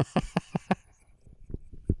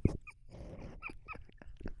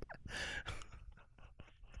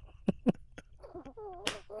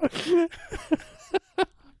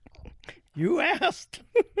 You asked.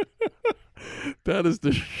 That is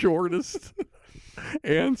the shortest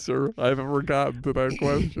answer I've ever gotten to that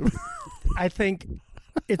question. I think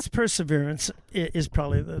it's perseverance is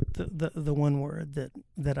probably the one word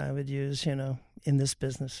that I would use, in this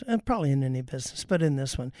business, and probably in any business, but in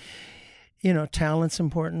this one. Talent's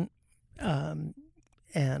important,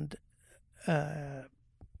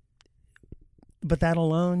 but that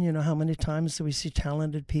alone, how many times do we see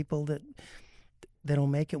talented people that they don't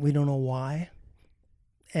make it? We don't know why.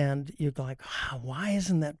 And you're like, wow, why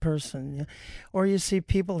isn't that person? Or you see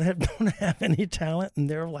people that don't have any talent and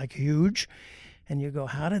they're like huge. And you go,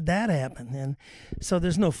 how did that happen? And so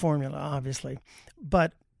there's no formula, obviously.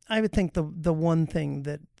 But I would think the one thing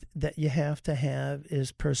that you have to have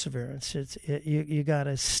is perseverance. You got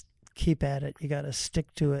to keep at it. You got to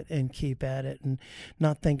stick to it and keep at it, and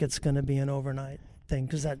not think it's going to be an overnight thing,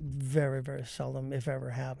 because that very, very seldom, if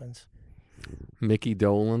ever, happens. Mickey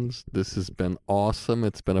Dolenz, this has been awesome.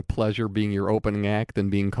 It's been a pleasure being your opening act and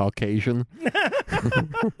being Caucasian.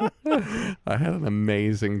 I had an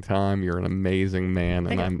amazing time. You're an amazing man,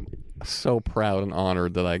 and I'm so proud and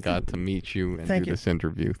honored that I got to meet you and do this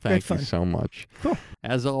interview. Thank you so much. Cool.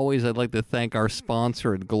 As always, I'd like to thank our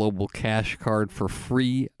sponsor at Global Cash Card for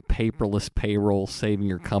free paperless payroll, saving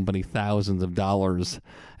your company thousands of dollars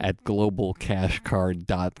at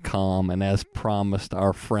globalcashcard.com. And as promised,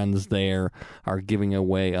 our friends there are giving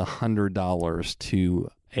away $100 to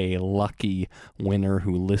a lucky winner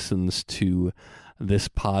who listens to this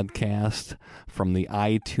podcast from the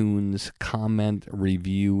iTunes comment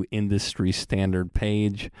review industry standard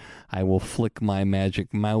page. I will flick my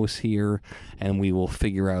magic mouse here and we will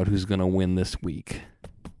figure out who's going to win this week.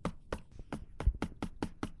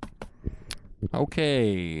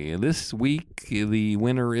 Okay, this week the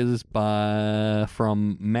winner is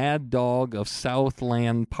from Mad Dog of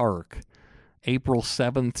Southland Park, April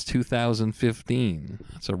 7th, 2015.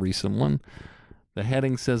 That's a recent one. The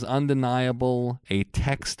heading says, Undeniable, a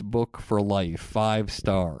textbook for life, 5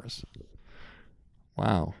 stars.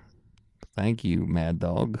 Wow. Thank you, Mad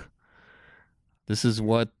Dog. This is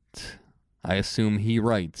what I assume he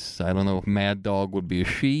writes. I don't know if Mad Dog would be a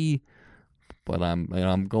she, but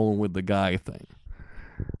I'm going with the guy thing.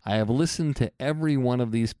 I have listened to every one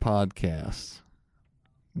of these podcasts.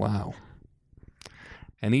 Wow.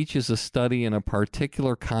 And each is a study in a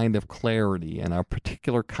particular kind of clarity and a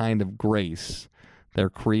particular kind of grace, their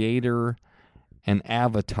creator and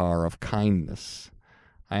avatar of kindness.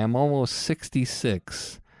 I am almost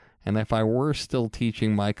 66, and if I were still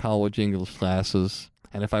teaching my college English classes,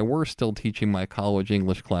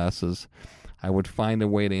 I would find a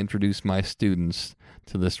way to introduce my students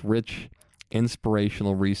to this rich,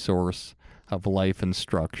 inspirational resource of life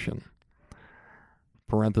instruction.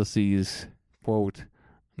 Parentheses, quote,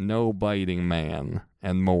 no biting man,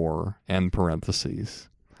 and more, end parentheses.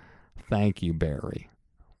 Thank you, Barry.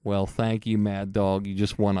 Well, thank you, Mad Dog. You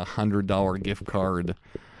just won a $100 gift card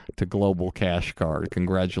to Global Cash Card.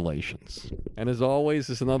 Congratulations. And as always,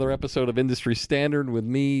 this is another episode of Industry Standard with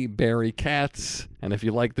me, Barry Katz. And if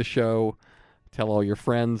you like the show, tell all your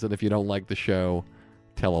friends. And if you don't like the show,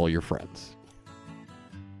 tell all your friends.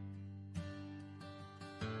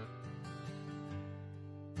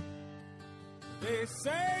 They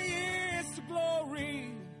say it's the glory.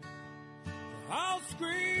 I'll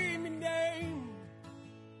scream your name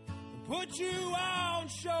and put you on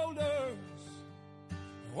shoulders,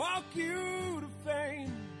 walk you to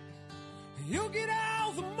fame. You'll get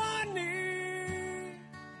all the money,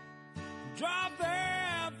 drive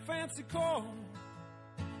that fancy car.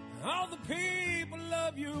 All the people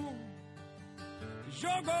love you, 'cause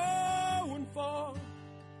you're going far.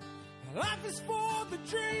 Life is for the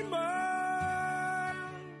dreamers.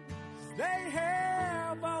 They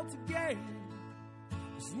have all to gain.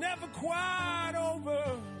 It's never quite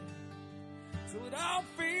over till it all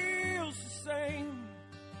feels the same.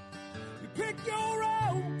 You pick your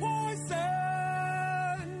own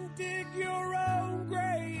poison, dig your own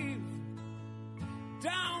grave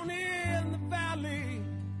down in the valley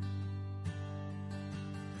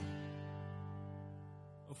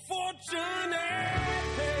of fortune and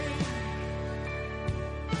pain.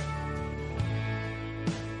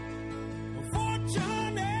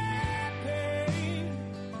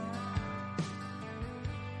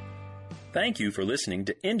 Thank you for listening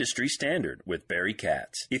to Industry Standard with Barry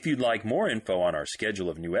Katz. If you'd like more info on our schedule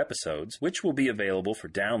of new episodes, which will be available for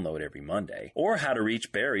download every Monday, or how to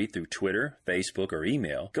reach Barry through Twitter, Facebook, or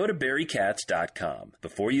email, go to barrykatz.com.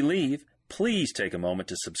 Before you leave, please take a moment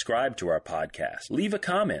to subscribe to our podcast, leave a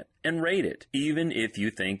comment, and rate it, even if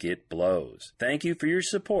you think it blows. Thank you for your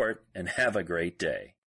support, and have a great day.